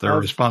of their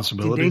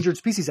responsibility. The Endangered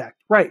Species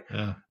Act. Right.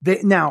 Yeah.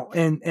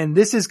 And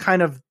this is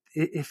kind of,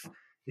 if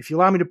you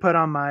allow me to put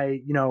on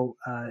my,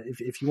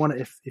 if you want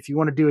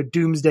to do a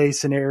doomsday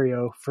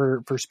scenario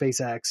for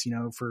SpaceX,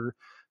 for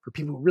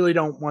people who really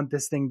don't want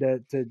this thing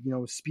to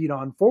speed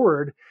on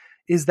forward,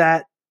 is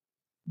that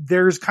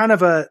there's kind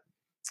of a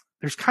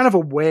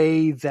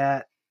way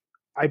that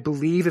I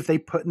believe if they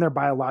put in their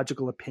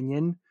biological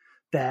opinion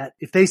that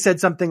if they said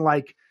something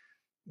like,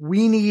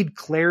 we need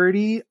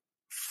clarity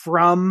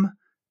from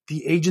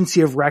the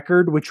agency of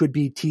record, which would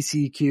be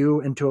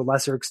TCEQ and to a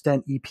lesser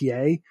extent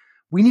EPA,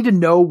 we need to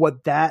know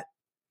what that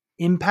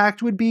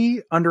impact would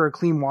be under a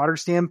clean water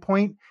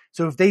standpoint.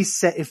 So if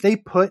they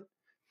put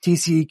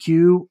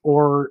TCEQ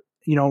or,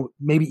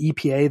 maybe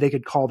EPA, they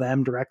could call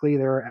them directly.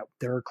 There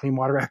are clean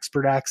water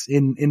expert acts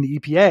in the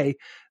EPA.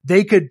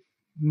 They could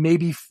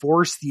maybe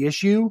force the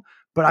issue,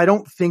 but I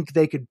don't think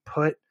they could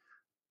put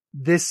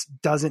this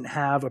doesn't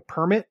have a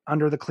permit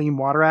under the Clean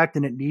Water Act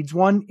and it needs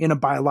one in a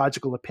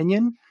biological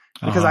opinion,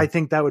 because I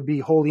think that would be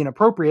wholly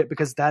inappropriate,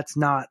 because that's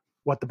not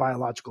what the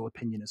biological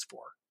opinion is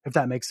for, if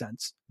that makes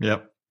sense.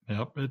 Yep,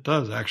 it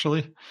does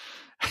actually.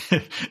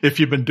 If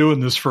you've been doing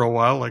this for a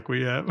while, like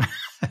we have,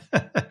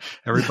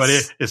 everybody,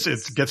 yes.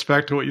 It gets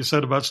back to what you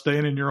said about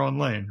staying in your own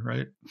lane,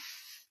 right?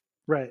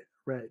 Right.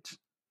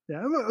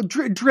 Yeah,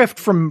 drift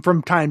from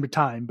time to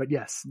time, but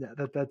yes,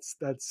 that's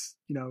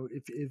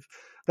if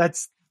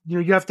that's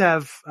you have to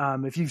have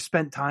if you've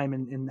spent time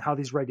in how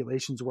these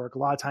regulations work. A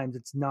lot of times,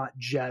 it's not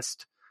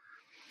just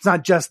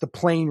the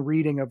plain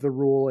reading of the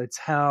rule; it's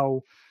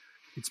how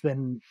it's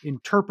been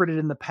interpreted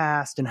in the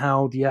past and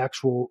how the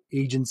actual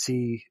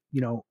agency,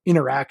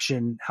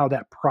 interaction, how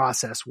that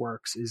process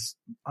works. Is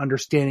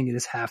understanding it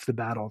is half the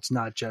battle. It's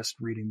not just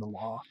reading the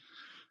law.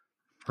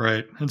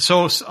 Right. And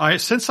so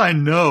since I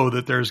know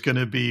that there's going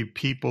to be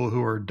people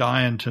who are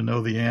dying to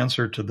know the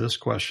answer to this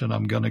question,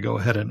 I'm going to go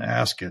ahead and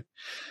ask it.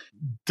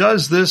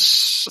 Does this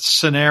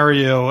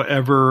scenario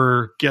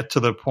ever get to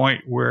the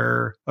point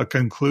where a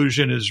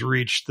conclusion is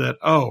reached that,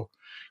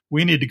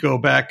 we need to go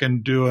back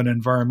and do an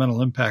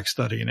environmental impact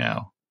study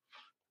now,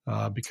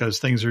 because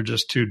things are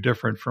just too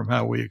different from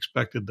how we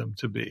expected them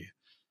to be?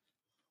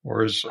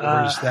 Or is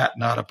that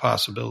not a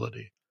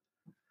possibility?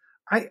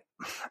 I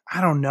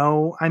don't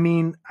know. I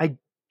mean, I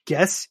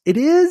guess it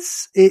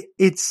is.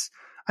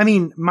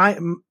 I'm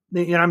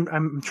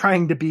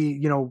trying to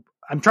be,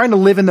 I'm trying to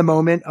live in the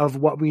moment of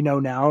what we know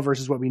now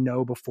versus what we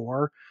know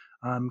before.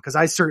 Cause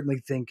I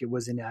certainly think it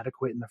was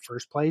inadequate in the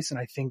first place. And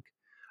I think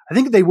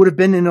they would have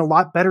been in a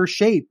lot better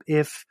shape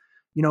if,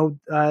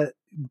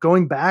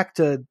 going back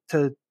to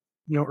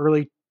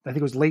early, I think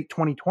it was late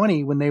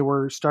 2020 when they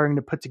were starting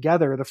to put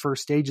together the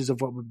first stages of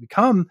what would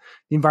become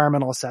the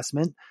environmental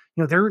assessment.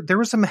 There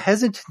was some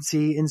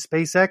hesitancy in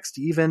SpaceX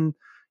to even,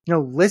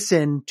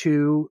 listen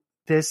to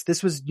this.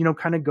 This was,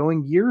 kind of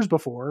going years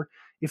before.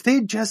 If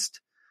they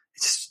just,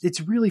 it's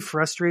really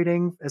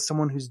frustrating as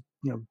someone who's,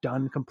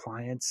 done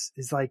compliance,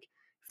 is like,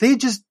 if they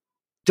had just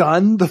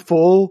done the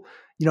full,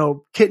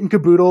 kit and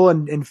caboodle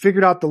and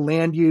figured out the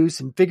land use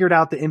and figured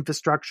out the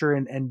infrastructure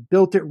and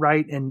built it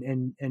right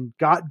and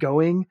got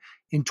going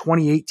in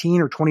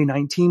 2018 or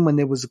 2019 when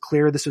it was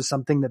clear this was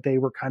something that they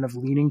were kind of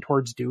leaning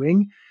towards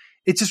doing.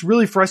 It's just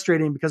really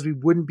frustrating because we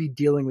wouldn't be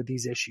dealing with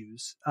these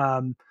issues.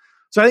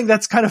 So I think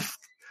that's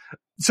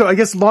so I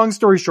guess long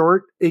story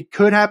short, it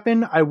could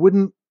happen. I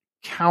wouldn't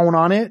count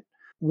on it.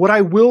 What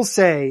I will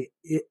say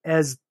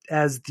as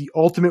the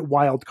ultimate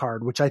wild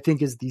card, which I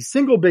think is the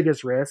single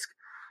biggest risk,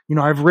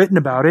 I've written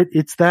about it.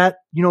 It's that,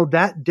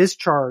 that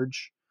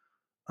discharge,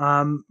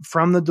 from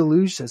the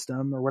deluge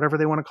system or whatever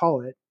they want to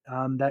call it,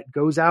 that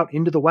goes out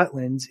into the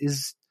wetlands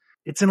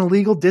it's an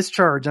illegal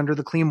discharge under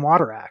the Clean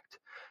Water Act.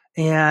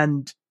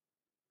 And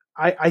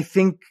I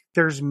think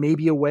there's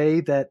maybe a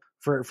way that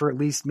for at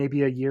least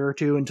maybe a year or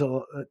two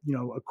until,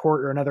 a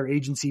court or another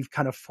agency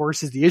kind of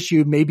forces the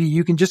issue, maybe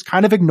you can just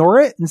kind of ignore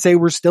it and say,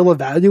 we're still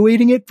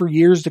evaluating it for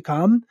years to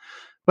come.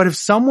 But if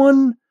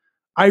someone,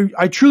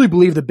 I truly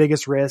believe the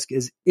biggest risk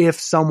is if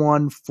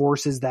someone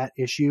forces that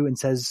issue and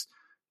says,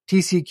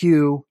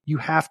 TCEQ, you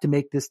have to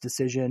make this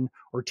decision,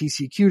 or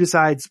TCEQ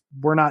decides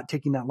we're not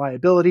taking that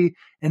liability,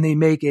 and they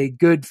make a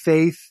good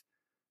faith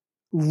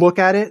look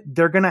at it,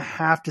 they're going to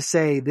have to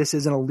say this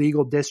is an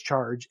illegal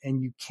discharge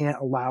and you can't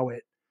allow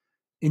it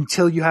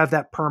until you have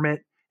that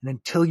permit and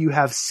until you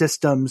have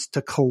systems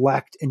to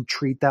collect and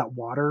treat that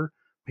water,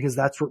 because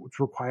that's what's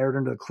required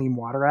under the Clean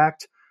Water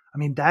Act. I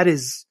mean,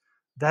 that's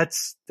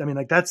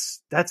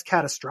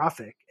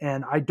catastrophic.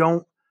 And I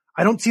don't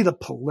see the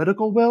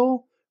political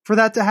will for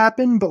that to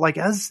happen, but like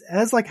as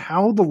like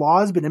how the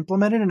law has been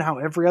implemented and how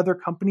every other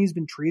company's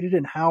been treated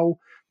and how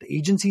the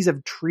agencies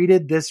have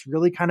treated this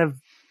really kind of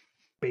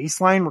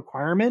baseline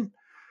requirement,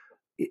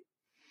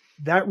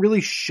 that really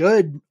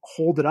should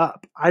hold it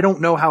up. I don't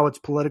know how it's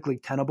politically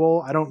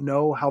tenable. I don't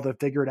know how they'll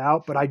figure it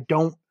out, but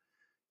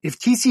if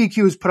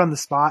TCEQ is put on the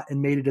spot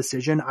and made a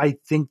decision, I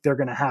think they're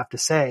going to have to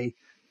say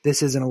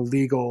this is an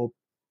illegal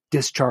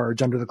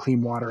discharge under the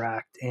Clean Water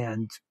Act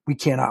and we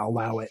cannot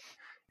allow it.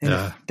 And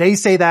if they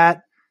say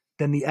that,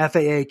 then the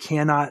FAA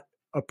cannot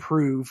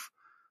approve,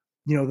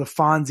 the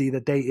FONSI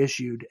that they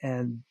issued.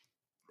 And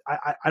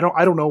I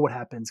don't know what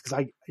happens,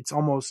 because it's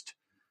almost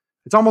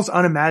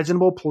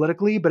unimaginable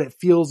politically, but it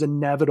feels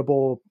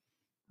inevitable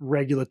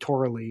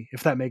regulatorily,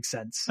 if that makes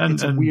sense.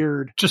 It's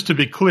weird. Just to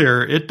be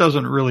clear, it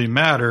doesn't really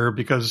matter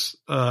because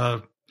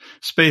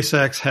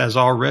SpaceX has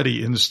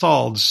already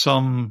installed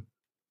some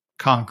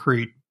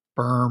concrete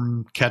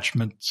berm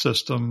catchment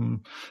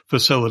system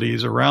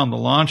facilities around the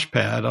launch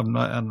pad.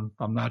 I'm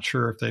not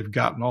sure if they've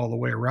gotten all the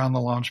way around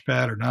the launch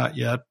pad or not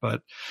yet,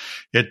 but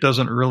it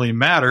doesn't really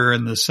matter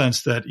in the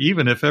sense that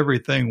even if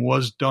everything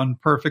was done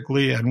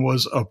perfectly and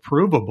was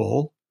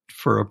approvable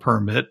for a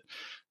permit,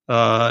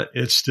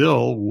 it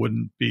still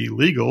wouldn't be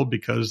legal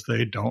because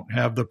they don't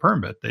have the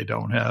permit. They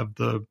don't have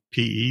the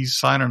PEs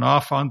signing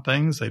off on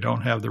things. They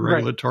don't have the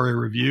regulatory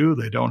review.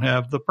 They don't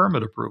have the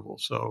permit approval.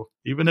 So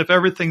even if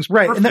everything's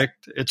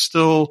perfect, it's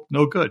still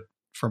no good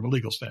from a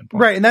legal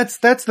standpoint. Right. And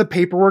that's the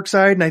paperwork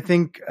side. And I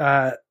think,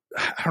 I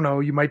don't know,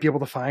 you might be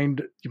able to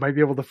find,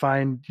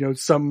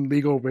 some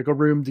legal wiggle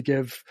room to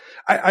give.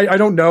 I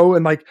don't know.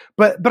 And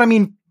but I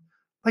mean,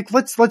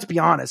 let's be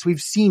honest.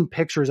 We've seen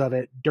pictures of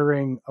it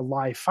during a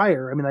live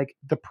fire. I mean,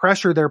 the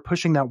pressure they're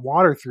pushing that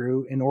water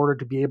through in order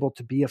to be able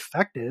to be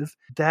effective,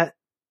 that,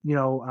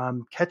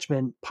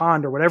 catchment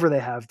pond or whatever they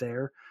have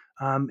there,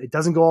 it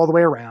doesn't go all the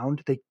way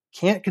around. They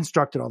can't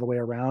construct it all the way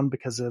around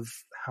because of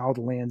how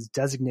the land's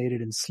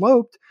designated and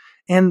sloped.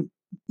 And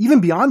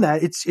even beyond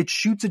that, it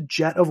shoots a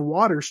jet of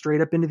water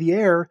straight up into the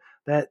air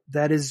that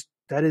is,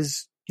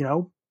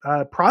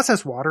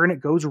 processed water, and it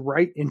goes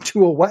right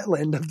into a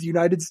wetland of the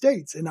United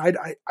States. And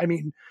I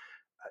mean,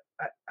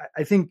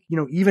 I think,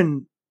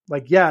 even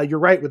you're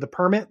right with the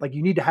permit,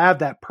 you need to have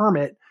that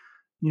permit,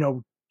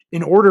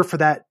 in order for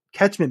that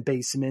catchment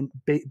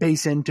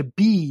basin to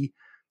be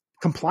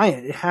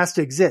compliant. It has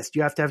to exist.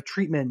 You have to have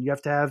treatment. You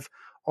have to have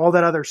all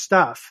that other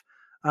stuff.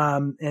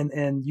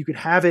 And you could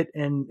have it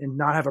and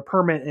not have a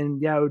permit.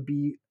 And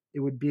it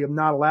would be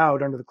not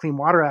allowed under the Clean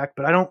Water Act.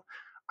 But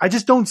I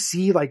just don't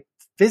see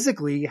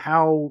physically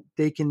how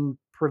they can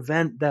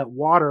prevent that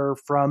water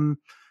from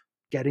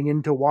getting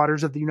into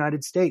waters of the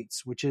United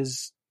States, which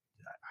is,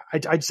 I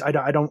guess I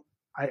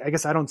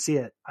don't see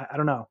it. I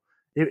don't know.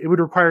 It would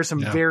require some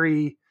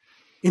very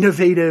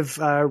innovative,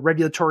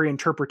 regulatory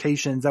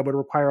interpretations that would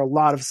require a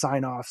lot of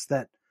sign-offs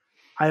that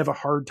I have a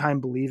hard time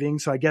believing.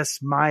 So I guess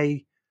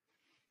my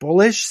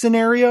bullish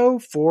scenario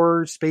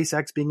for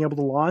SpaceX being able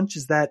to launch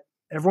is that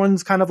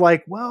everyone's kind of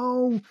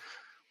well,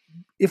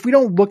 if we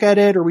don't look at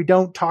it or we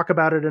don't talk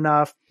about it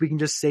enough, we can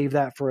just save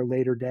that for a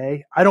later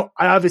day. I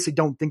obviously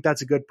don't think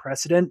that's a good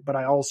precedent, but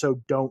I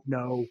also don't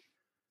know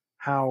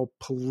how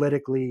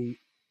politically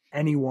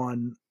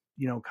anyone,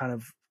 kind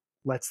of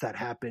lets that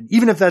happen,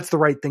 even if that's the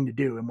right thing to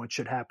do and what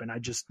should happen. I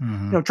just,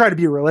 try to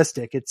be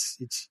realistic. It's,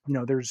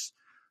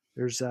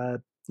 there's a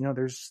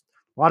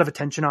lot of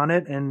attention on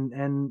it,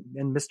 and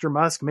Mr.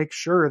 Musk makes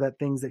sure that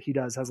things that he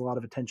does has a lot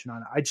of attention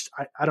on it.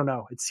 I don't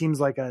know. It seems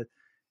like a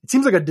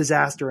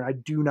disaster, and I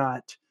do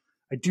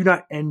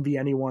not envy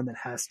anyone that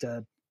has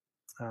to,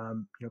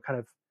 kind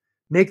of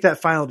make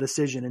that final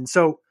decision. And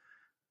so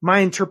my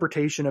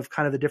interpretation of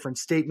kind of the different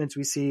statements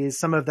we see is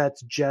some of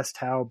that's just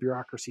how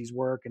bureaucracies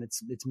work, and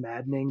it's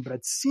maddening, but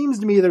it seems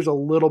to me there's a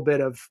little bit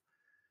of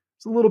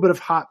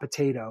hot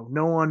potato.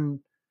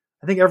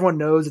 I think everyone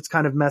knows it's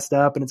kind of messed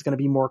up and it's going to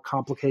be more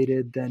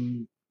complicated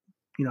than,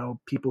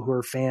 people who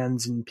are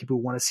fans and people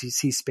who want to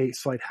see space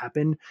flight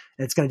happen. And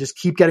it's going to just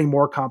keep getting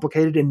more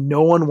complicated, and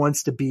no one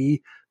wants to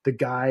be the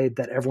guy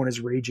that everyone is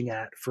raging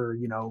at for,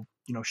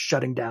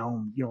 shutting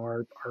down,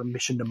 our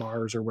mission to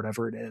Mars or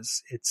whatever it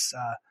is. It's,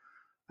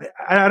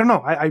 I don't know.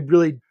 I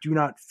really do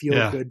not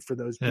feel good for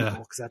those people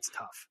because that's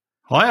tough.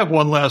 Well, I have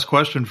one last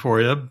question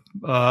for you.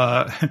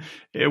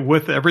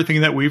 With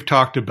everything that we've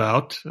talked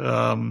about,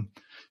 can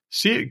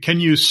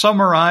you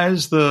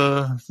summarize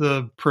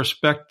the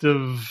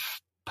prospective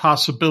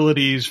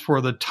possibilities for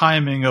the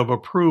timing of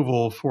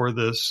approval for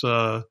this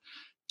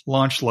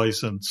launch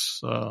license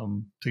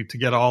to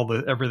get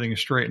everything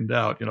straightened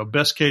out?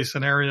 Best case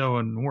scenario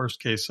and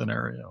worst case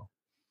scenario.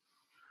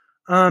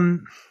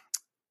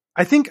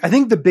 I think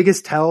the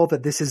biggest tell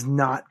that this is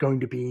not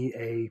going to be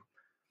a,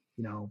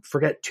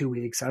 forget 2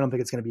 weeks. I don't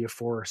think it's going to be a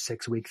 4 or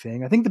 6 week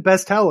thing. I think the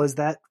best tell is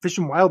that Fish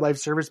and Wildlife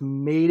Service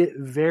made it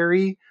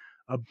very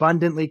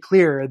abundantly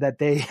clear that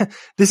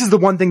this is the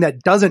one thing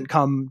that doesn't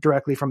come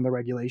directly from the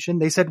regulation.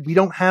 They said, we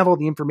don't have all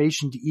the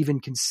information to even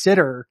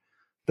consider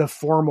the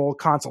formal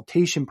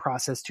consultation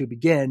process to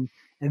begin.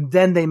 And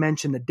then they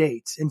mention the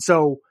dates. And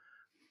so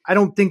I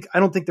don't think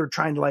they're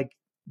trying to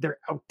they're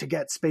out to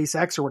get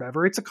SpaceX or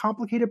whatever. It's a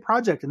complicated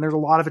project and there's a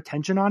lot of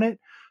attention on it.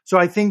 So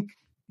I think,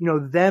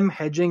 them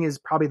hedging is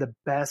probably the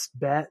best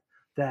bet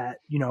that,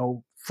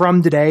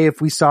 from today,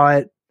 if we saw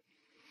it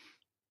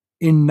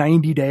in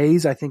 90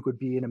 days, I think would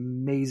be an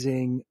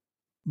amazingly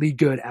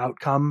good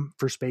outcome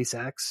for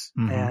SpaceX.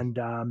 Mm-hmm.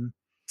 And,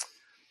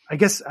 I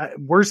guess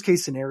worst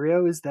case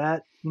scenario is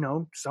that,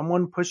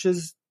 someone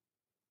pushes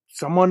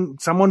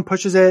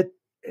it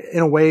in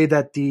a way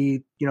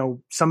that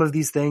some of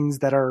these things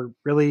that are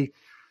really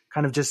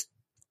kind of just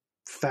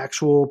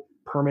factual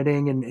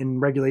permitting and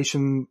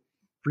regulation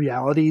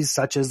realities,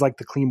 such as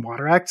the Clean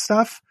Water Act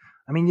stuff.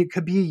 I mean, it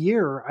could be a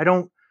year. I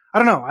don't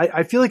know.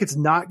 I feel like it's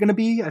not going to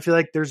be. I feel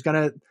like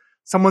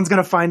someone's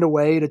going to find a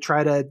way to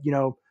try to,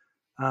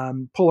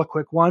 pull a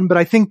quick one. But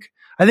I think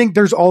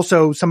there's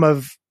also some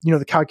of,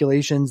 the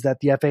calculations that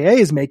the FAA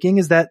is making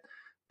is that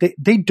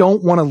they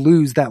don't want to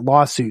lose that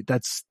lawsuit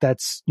that's,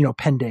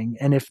 pending.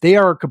 And if they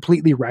are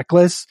completely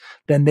reckless,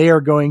 then they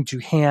are going to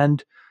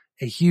hand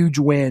a huge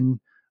win.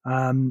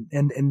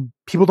 And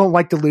people don't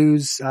like to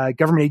lose.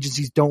 Government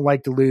agencies don't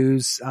like to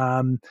lose.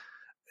 And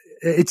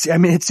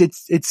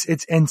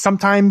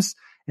sometimes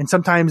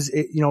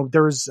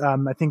there's,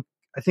 I think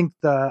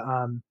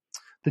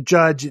the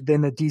judge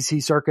in the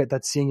DC circuit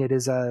that's seeing it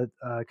is a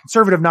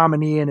conservative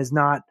nominee and is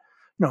not,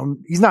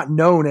 he's not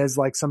known as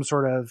like some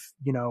sort of,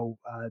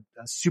 a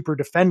super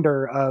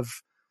defender of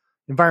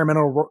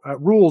environmental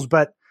rules.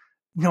 But,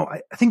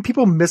 I think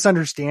people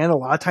misunderstand a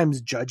lot of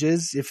times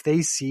judges, if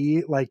they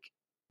see like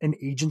an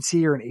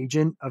agency or an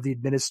agent of the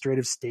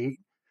administrative state,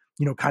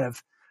 kind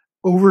of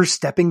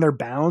overstepping their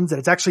bounds, that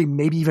it's actually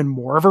maybe even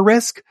more of a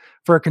risk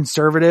for a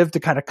conservative to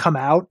kind of come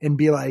out and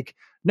be like,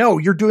 no,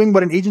 you're doing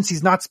what an agency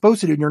is not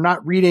supposed to do. And you're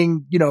not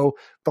reading, the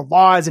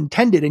law as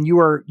intended. And you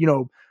are,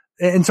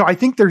 and so I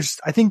think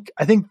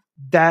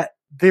that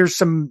there's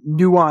some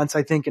nuance,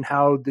 I think, in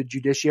how the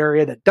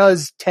judiciary that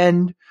does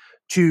tend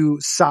to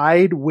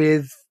side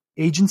with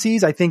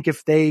agencies. I think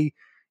if they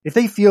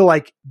feel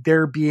like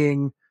they're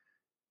being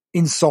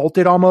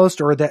insulted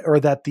almost, or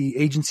that the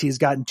agency has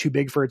gotten too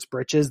big for its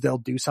britches, they'll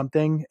do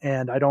something.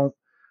 And I know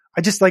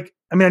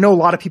a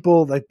lot of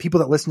people, like people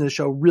that listen to the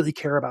show, really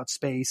care about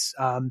space.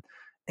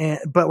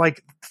 But like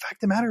the fact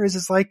of the matter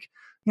is like,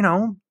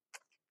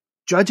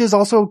 judges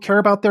also care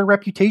about their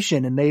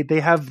reputation, and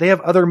they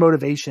have other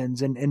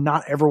motivations, and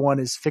not everyone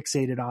is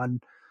fixated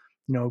on,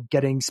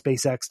 getting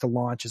SpaceX to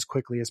launch as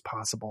quickly as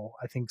possible.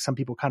 I think some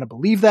people kind of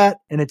believe that,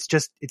 and it's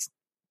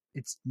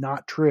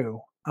not true.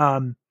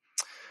 And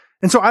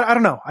so I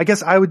don't know. I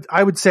guess I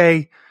would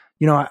say,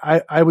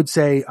 I would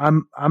say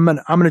I'm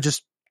going to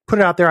just put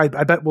it out there.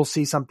 I bet we'll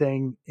see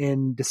something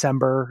in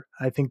December.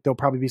 I think there'll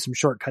probably be some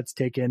shortcuts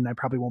taken. I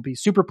probably won't be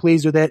super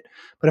pleased with it,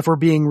 but if we're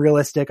being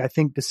realistic, I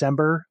think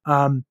December.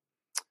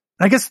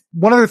 I guess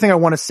one other thing I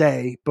want to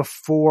say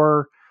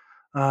before,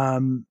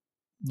 before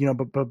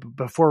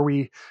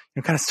we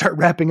kind of start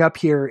wrapping up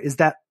here is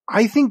that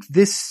I think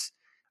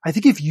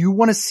if you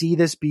want to see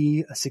this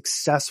be a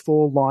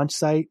successful launch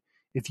site,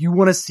 if you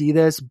want to see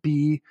this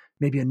be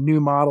maybe a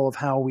new model of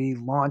how we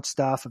launch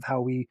stuff, of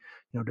how we,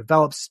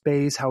 develop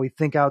space, how we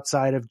think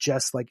outside of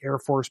just like Air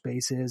Force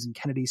bases and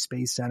Kennedy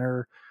Space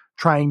Center,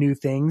 trying new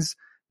things.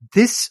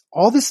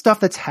 All this stuff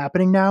that's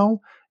happening now,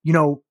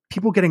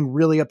 people getting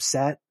really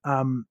upset,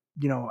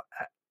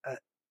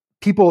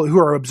 people who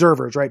are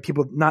observers, right?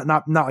 People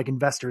not like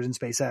investors in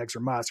SpaceX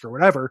or Musk or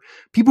whatever.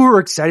 People who are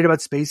excited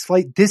about space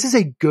flight. This is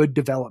a good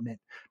development,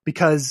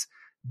 because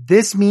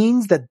this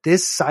means that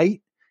this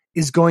site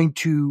is going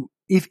to,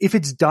 if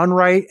it's done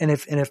right, and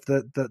if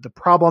the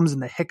problems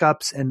and the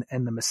hiccups and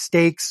the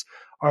mistakes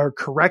are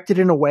corrected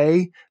in a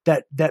way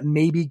that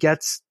maybe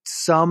gets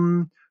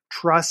some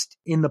trust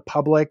in the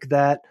public,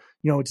 that,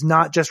 it's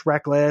not just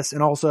reckless,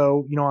 and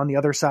also, on the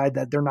other side,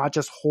 that they're not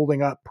just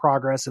holding up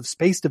progress of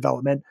space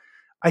development.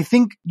 I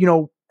think,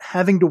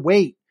 having to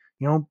wait,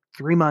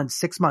 3 months,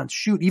 6 months,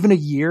 shoot, even a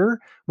year,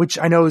 which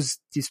I know is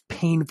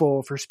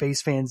painful for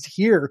space fans to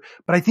hear.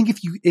 But I think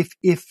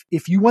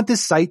if you want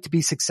this site to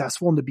be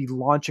successful and to be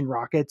launching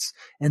rockets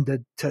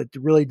and to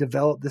really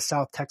develop the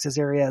South Texas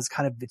area as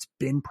kind of it's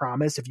been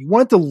promised, if you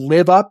want it to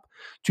live up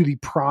to the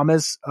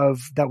promise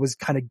of that was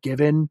kind of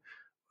given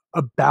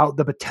about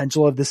the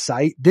potential of the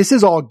site, this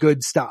is all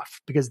good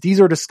stuff, because these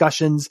are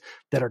discussions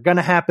that are going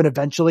to happen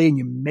eventually, and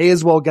you may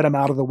as well get them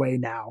out of the way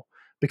now,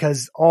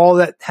 because all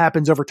that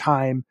happens over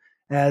time,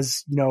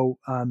 as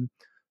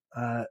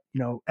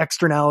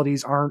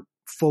externalities aren't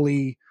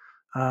fully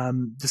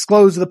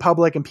disclosed to the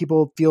public, and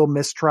people feel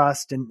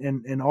mistrust,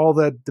 and all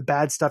the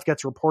bad stuff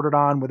gets reported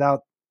on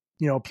without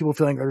people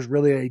feeling there's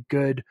really a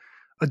good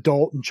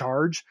adult in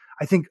charge,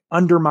 I think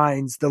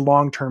undermines the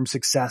long-term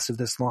success of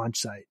this launch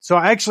site. So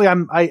I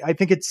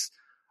think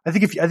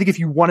if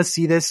you want to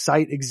see this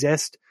site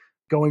exist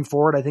going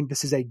forward, I think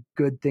this is a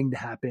good thing to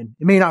happen.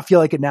 It may not feel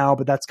like it now,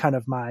 but that's kind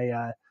of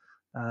my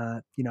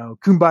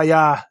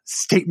kumbaya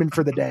statement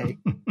for the day.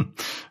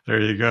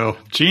 There you go.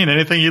 Gene,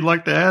 anything you'd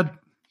like to add?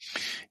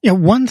 Yeah,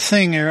 one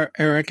thing,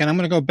 Eric, and I'm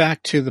going to go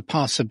back to the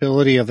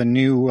possibility of a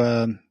new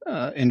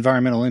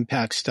environmental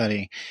impact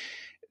study.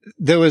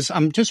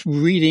 I'm just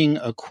reading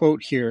a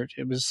quote here.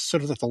 It was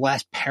sort of the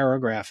last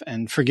paragraph,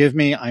 and forgive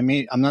me,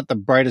 I'm not the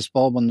brightest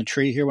bulb on the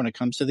tree here when it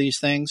comes to these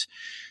things.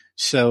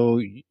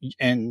 So,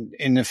 and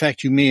in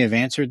effect, you may have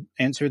answered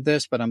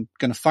this, but I'm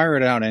going to fire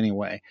it out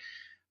anyway.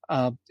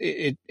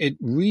 It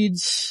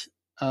reads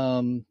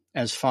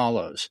as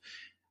follows.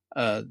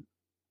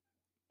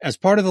 As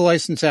part of the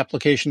license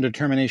application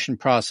determination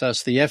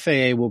process, the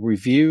FAA will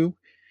review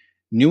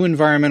new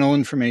environmental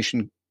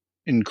information,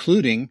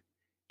 including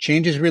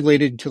changes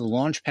related to the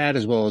launch pad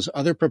as well as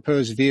other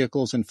proposed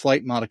vehicles and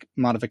flight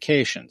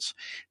modifications.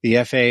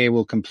 The FAA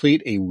will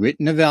complete a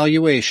written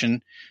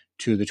evaluation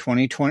to the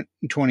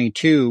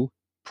 2022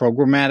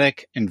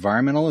 Programmatic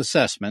Environmental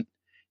Assessment,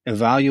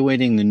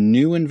 evaluating the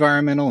new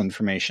environmental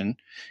information,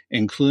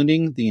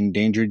 including the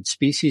Endangered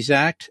Species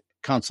Act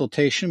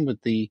consultation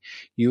with the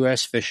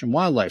U.S. Fish and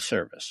Wildlife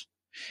Service.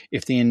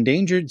 If the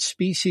Endangered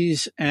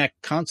Species Act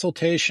if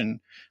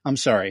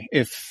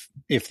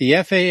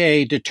the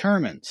FAA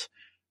determines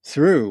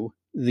through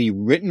the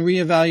written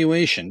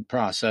reevaluation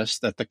process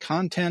that the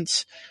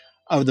contents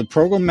of the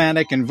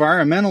programmatic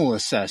environmental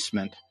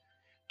assessment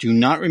do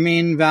not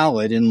remain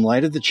valid in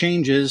light of the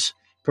changes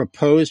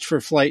proposed for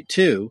Flight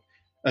 2,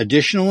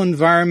 additional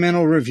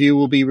environmental review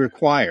will be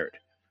required.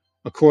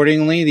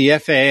 Accordingly, the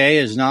FAA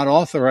has not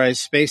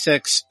authorized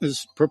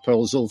SpaceX's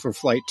proposal for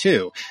Flight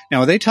 2.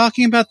 Now, are they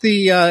talking about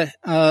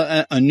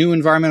a new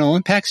environmental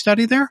impact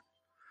study there?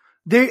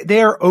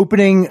 They are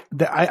opening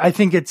I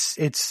think it's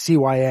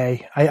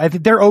CYA. I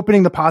think they're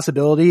opening the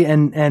possibility.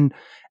 And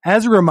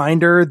as a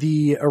reminder,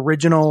 the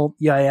original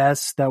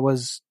EIS that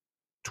was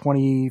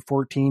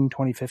 2014,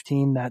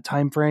 2015, that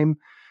time frame,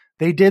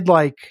 they did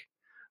like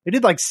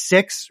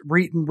 6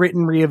 written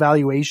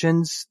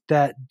reevaluations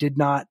that did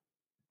not,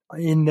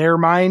 in their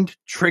mind,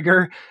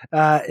 trigger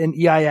an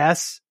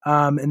EIS,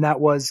 and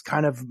that was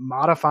kind of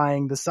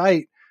modifying the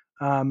site.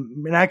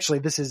 And actually,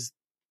 this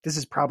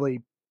is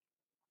probably,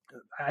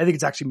 I think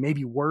it's actually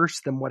maybe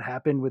worse than what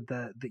happened with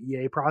the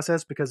EA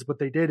process, because what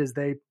they did is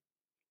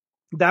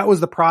that was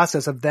the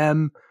process of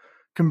them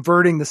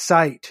converting the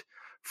site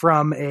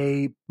from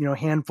a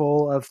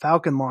handful of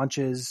Falcon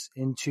launches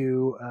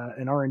into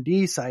an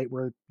R&D site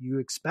where you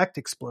expect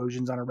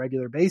explosions on a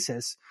regular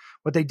basis.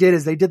 What they did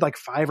is they did like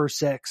 5 or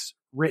 6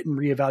 written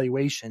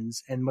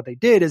reevaluations. And what they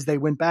did is they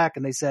went back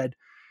and they said,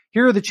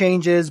 here are the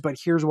changes, but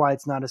here's why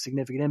it's not a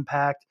significant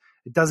impact.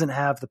 It doesn't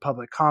have the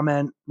public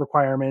comment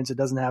requirements. It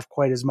doesn't have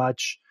quite as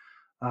much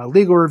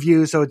legal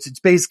review. So it's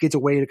basically, it's a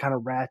way to kind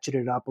of ratchet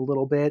it up a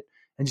little bit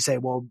and just say,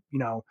 well,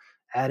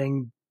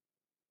 adding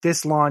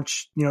this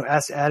launch,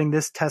 adding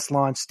this test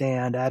launch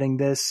stand, adding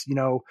this,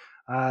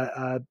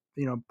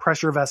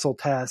 pressure vessel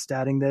test,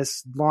 adding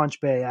this launch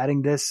bay,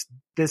 adding this,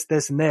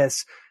 and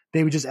this.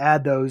 They would just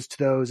add those to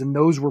those. And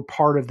those were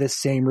part of this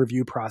same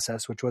review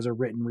process, which was a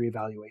written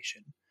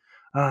reevaluation.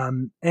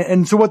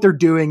 And so what they're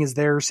doing is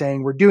they're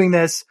saying, we're doing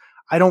this.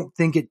 I don't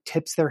think it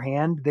tips their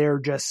hand. They're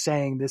just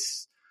saying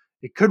this,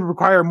 it could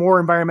require more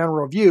environmental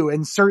review.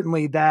 And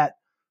certainly that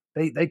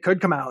they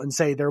could come out and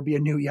say there'll be a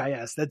new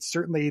EIS. That's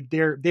certainly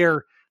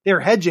they're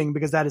hedging,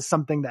 because that is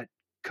something that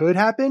could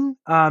happen.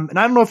 And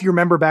I don't know if you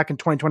remember back in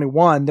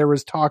 2021, there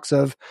was talks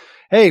of,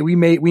 hey, we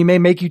may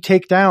make you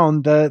take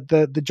down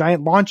the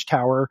giant launch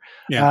tower.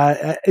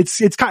 Yeah.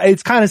 It's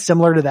kind of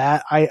similar to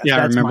that.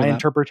 That's my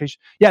interpretation.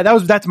 Yeah,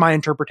 that's my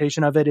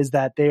interpretation of it, is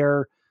that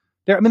they're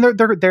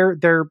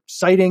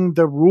citing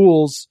the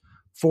rules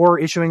for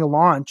issuing a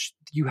launch.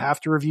 You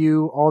have to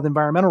review all the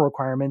environmental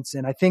requirements.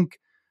 And I think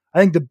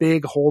the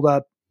big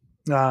holdup,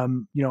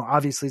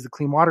 obviously is the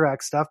Clean Water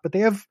Act stuff, but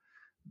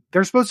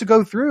they're supposed to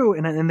go through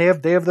and they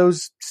have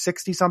those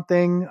 60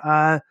 something,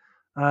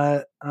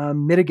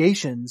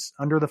 mitigations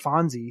under the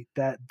FONSI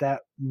that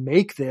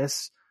make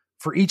this,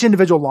 for each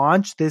individual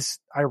launch, this,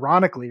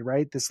 ironically,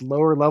 right, this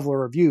lower level of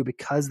review,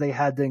 because they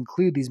had to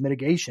include these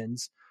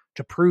mitigations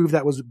to prove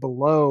that was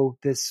below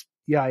this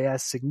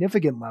EIS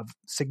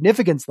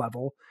significance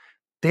level.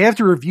 They have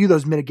to review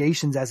those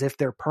mitigations as if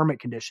they're permit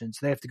conditions.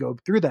 They have to go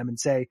through them and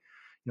say,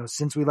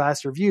 since we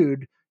last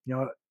reviewed,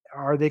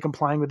 are they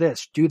complying with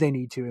this? Do they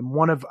need to? And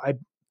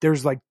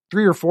there's like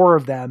 3 or 4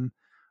 of them,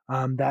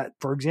 that,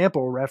 for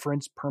example,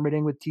 reference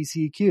permitting with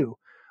TCEQ.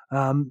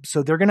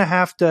 So they're going to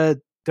have to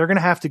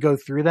go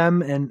through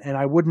them. And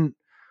I wouldn't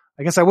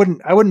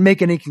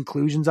make any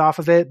conclusions off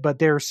of it, but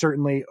they're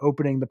certainly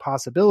opening the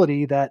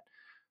possibility that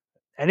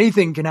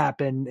anything can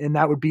happen, and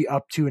that would be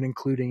up to and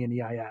including an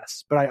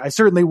EIS. But I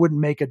certainly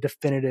wouldn't make a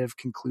definitive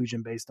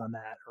conclusion based on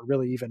that, or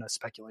really even a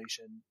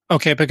speculation.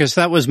 Okay, because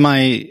that was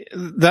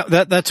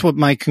that's what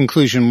my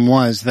conclusion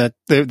was, that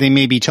they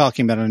may be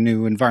talking about a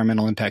new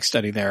environmental impact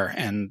study there,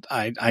 and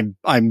I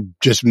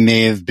just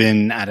may have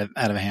been out of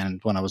hand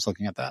when I was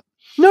looking at that.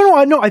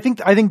 No. I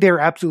think they're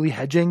absolutely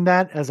hedging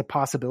that as a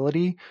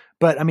possibility,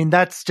 but I mean,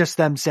 that's just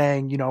them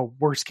saying,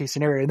 worst case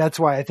scenario. And that's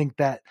why I think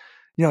that,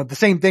 the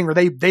same thing where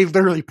they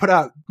literally put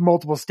out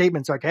multiple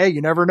statements like, hey,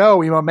 you never know,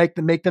 we might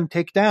make them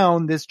take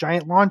down this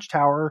giant launch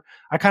tower.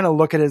 I kind of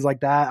look at it as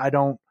like that.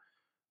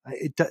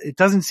 It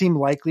doesn't seem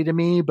likely to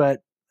me, but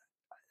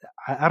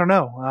I don't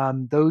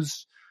know.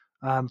 Those,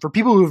 for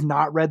people who have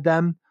not read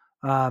them,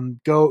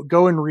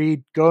 go and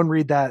read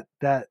that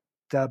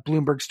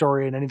Bloomberg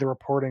story and any of the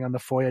reporting on the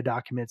FOIA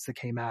documents that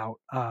came out.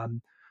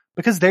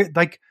 Because they're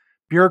like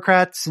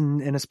bureaucrats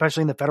and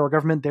especially in the federal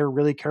government, they're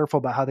really careful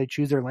about how they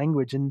choose their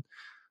language. And,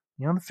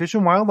 the Fish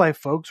and Wildlife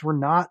folks were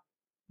not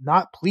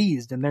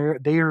pleased, and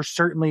they are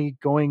certainly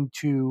going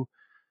to,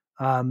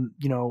 not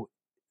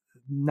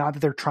that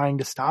they're trying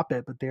to stop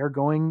it, but they're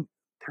going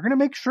to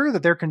make sure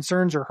that their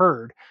concerns are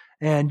heard.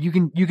 And you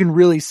can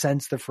really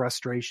sense the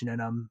frustration in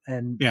them.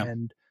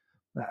 And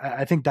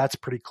I think that's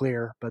pretty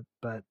clear, but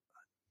I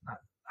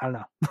don't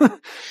know.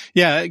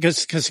 Yeah.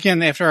 Cause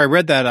again, after I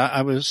read that,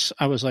 I was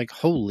like,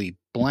 holy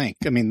blank.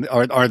 I mean,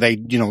 are they,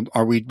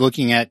 are we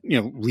looking at,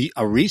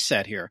 a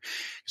reset here?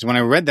 Cause when I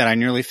read that, I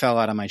nearly fell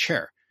out of my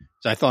chair.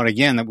 So I thought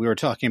again that we were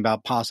talking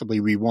about possibly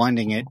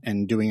rewinding it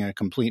and doing a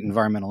complete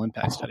environmental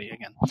impact study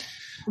again.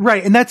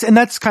 Right. And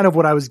that's kind of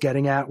what I was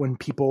getting at when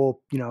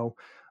people,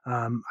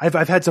 I've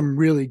had some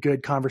really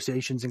good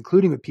conversations,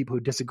 including with people who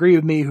disagree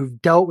with me,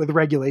 who've dealt with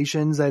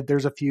regulations.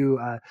 There's a few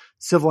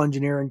civil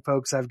engineering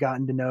folks I've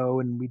gotten to know,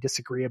 and we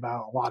disagree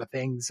about a lot of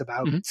things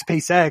about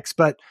SpaceX.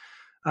 But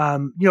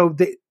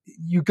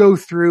you go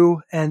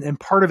through, and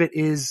part of it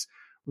is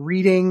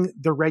reading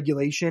the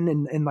regulation,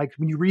 and like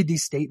when you read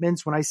these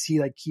statements, when I see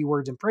like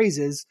keywords and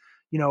phrases,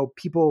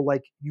 people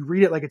like you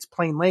read it like it's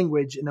plain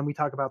language, and then we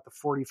talk about the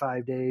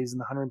 45 days and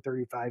the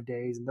 135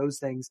 days and those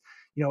things.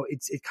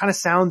 It kind of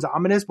sounds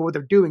ominous, but what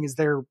they're doing is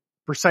they're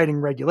reciting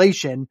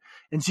regulation.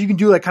 And so you can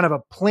do like kind of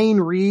a plain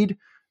read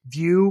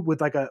view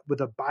with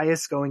a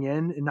bias going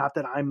in, and not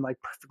that I'm like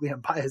perfectly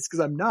unbiased,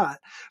 because I'm not,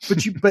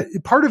 but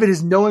part of it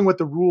is knowing what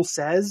the rule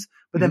says,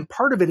 but then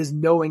part of it is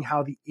knowing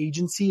how the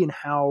agency and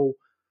how,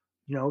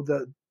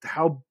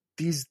 how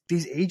these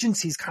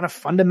agencies kind of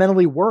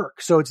fundamentally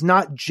work. So it's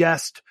not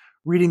just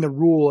reading the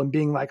rule and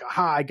being like,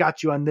 aha, I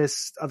got you on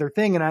this other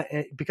thing.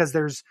 Because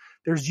there's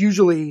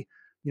usually,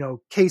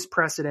 case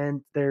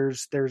precedent,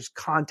 there's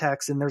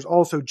context, and there's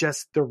also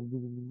just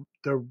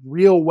the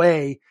real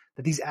way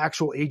that these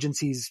actual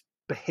agencies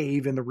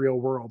behave in the real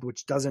world,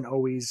 which doesn't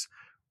always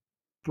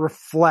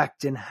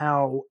reflect in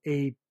how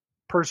a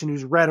person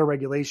who's read a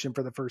regulation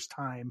for the first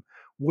time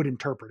would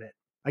interpret it.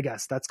 I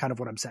guess that's kind of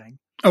what I'm saying.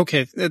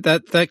 Okay.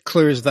 That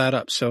clears that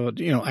up. So,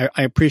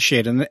 I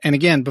appreciate it. And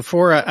again,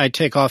 before I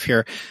take off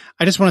here,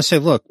 I just want to say,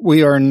 look,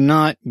 we are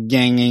not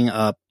ganging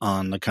up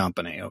on the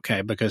company.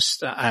 Okay.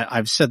 Because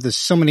I've said this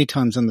so many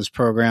times in this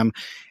program.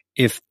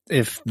 If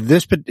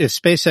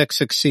SpaceX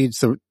succeeds,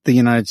 the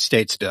United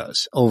States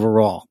does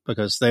overall,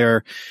 because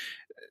they're,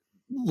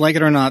 like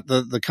it or not,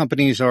 the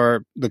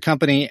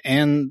company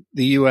and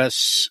the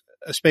U.S.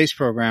 space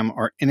program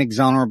are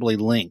inexorably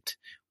linked.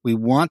 We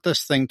want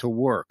this thing to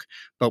work,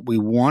 but we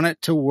want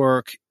it to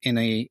work in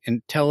a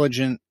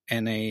intelligent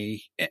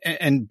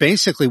and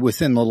basically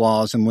within the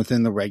laws and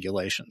within the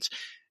regulations.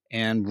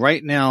 And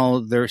right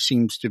now there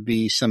seems to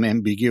be some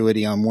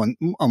ambiguity on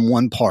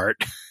one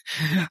part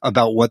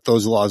about what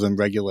those laws and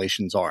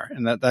regulations are.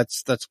 And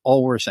that's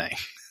all we're saying.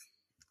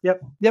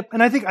 Yep.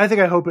 And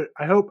I hope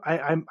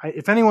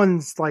if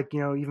anyone's like,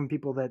 even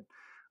people that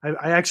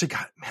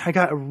I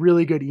got a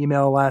really good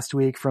email last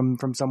week from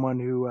someone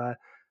who, I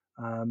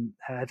don't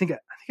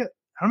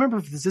remember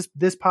if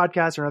this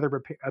podcast or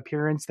another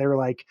appearance. They were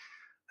like,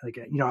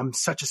 I'm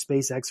such a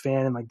SpaceX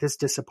fan, and like this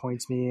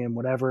disappoints me and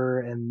whatever.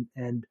 And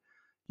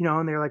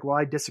they're like, well,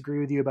 I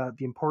disagree with you about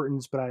the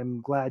importance, but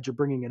I'm glad you're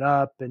bringing it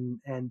up. And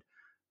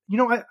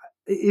I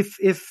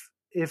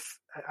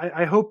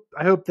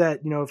hope that,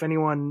 if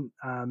anyone,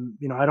 I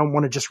don't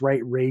want to just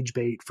write rage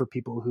bait for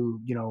people who,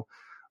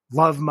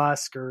 love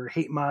Musk or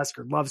hate Musk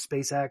or love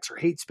SpaceX or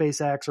hate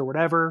SpaceX or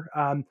whatever.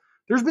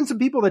 There's been some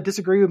people that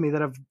disagree with me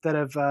that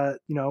have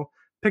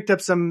picked up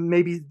some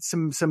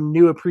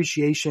new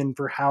appreciation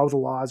for how the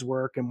laws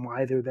work and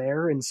why they're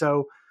there. And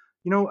so,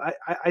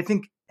 I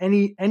think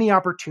any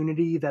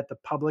opportunity that the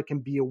public can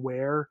be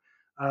aware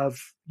of,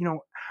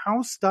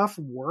 how stuff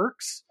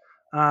works,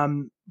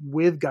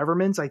 with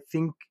governments, I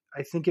think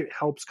it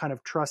helps kind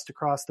of trust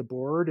across the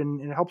board, and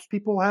it helps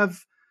people have,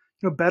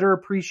 better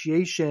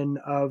appreciation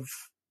of,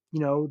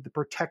 the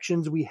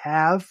protections we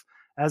have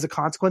as a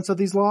consequence of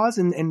these laws,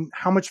 and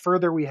how much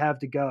further we have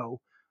to go,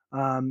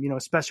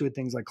 especially with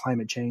things like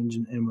climate change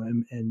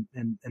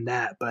and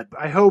that. But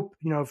I hope,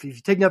 if you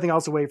take nothing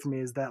else away from me,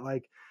 is that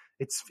like,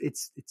 it's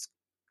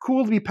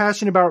cool to be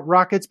passionate about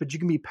rockets, but you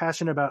can be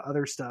passionate about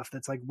other stuff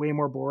that's like way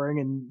more boring,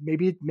 and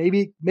maybe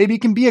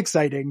it can be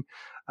exciting.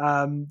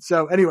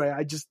 So anyway,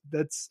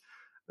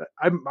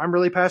 I'm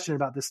really passionate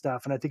about this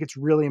stuff, and I think it's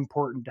really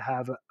important to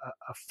have a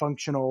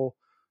functional,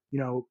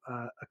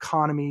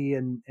 economy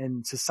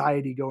and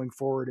society going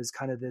forward, as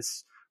kind of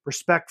this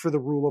respect for the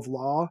rule of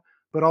law,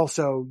 but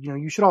also,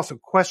 you should also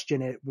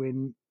question it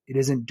when it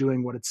isn't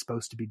doing what it's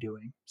supposed to be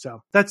doing.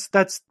 So that's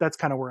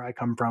kind of where I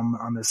come from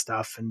on this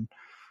stuff. And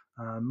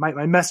my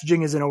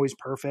messaging isn't always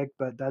perfect,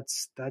 but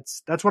that's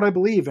what I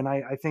believe. And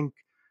I think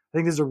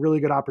this is a really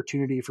good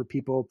opportunity for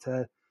people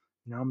to,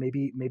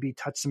 maybe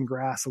touch some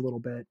grass a little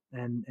bit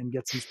and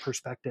get some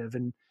perspective.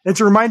 And it's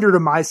a reminder to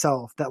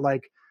myself that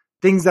like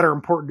things that are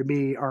important to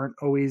me aren't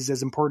always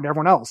as important to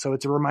everyone else. So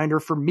it's a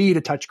reminder for me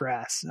to touch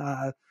grass,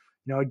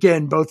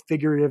 again, both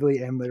figuratively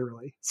and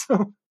literally.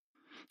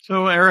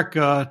 So Eric,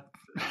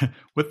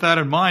 with that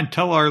in mind,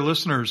 tell our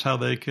listeners how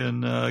they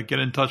can get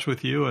in touch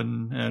with you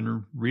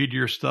and read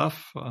your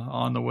stuff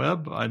on the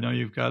web. I know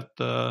you've got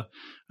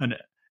an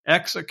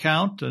X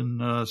account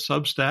and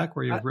Substack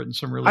where you've written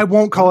some really. I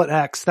won't call it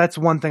X. That's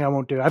one thing I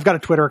won't do. I've got a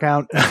Twitter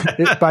account.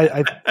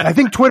 I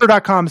think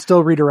Twitter.com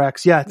still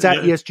redirects. Yeah, it's at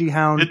ESG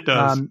Hound. It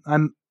does.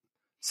 I'm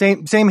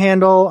same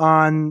handle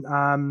on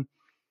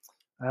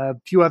a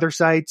few other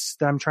sites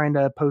that I'm trying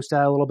to post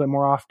at a little bit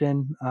more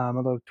often.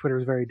 Although Twitter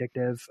is very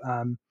addictive.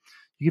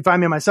 You can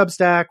find me on my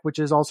Substack, which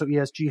is also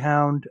ESG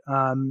Hound.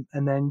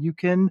 And then you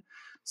can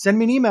send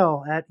me an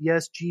email at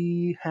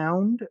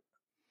ESGHound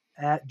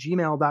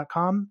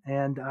gmail.com.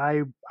 And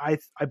I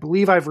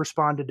believe I've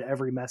responded to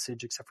every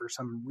message except for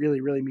some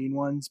really, really mean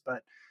ones.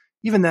 But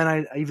even then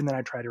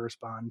I try to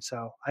respond.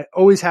 So I'm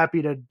always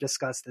happy to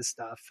discuss this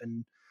stuff.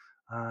 And,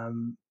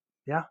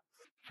 yeah.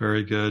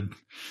 Very good.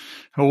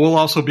 We'll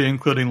also be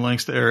including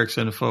links to Eric's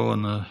info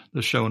in the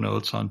show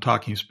notes on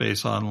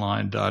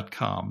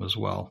talkingspaceonline.com as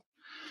well.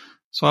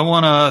 So I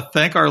want to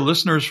thank our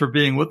listeners for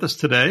being with us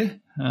today.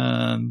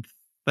 And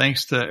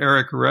thanks to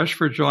Eric Resch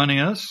for joining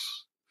us.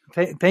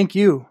 Thank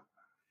you.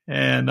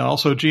 And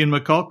also Gene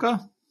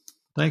Mikulka.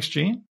 Thanks,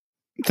 Gene.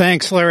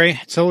 Thanks, Larry.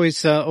 It's always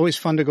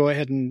fun to go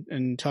ahead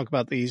and talk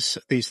about these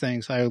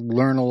things. I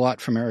learn a lot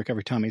from Eric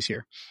every time he's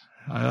here.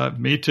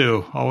 Me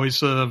too.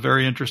 Always a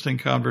very interesting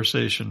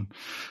conversation.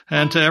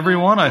 And to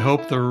everyone, I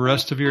hope the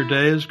rest of your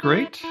day is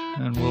great,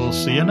 and we'll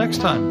see you next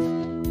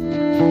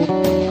time.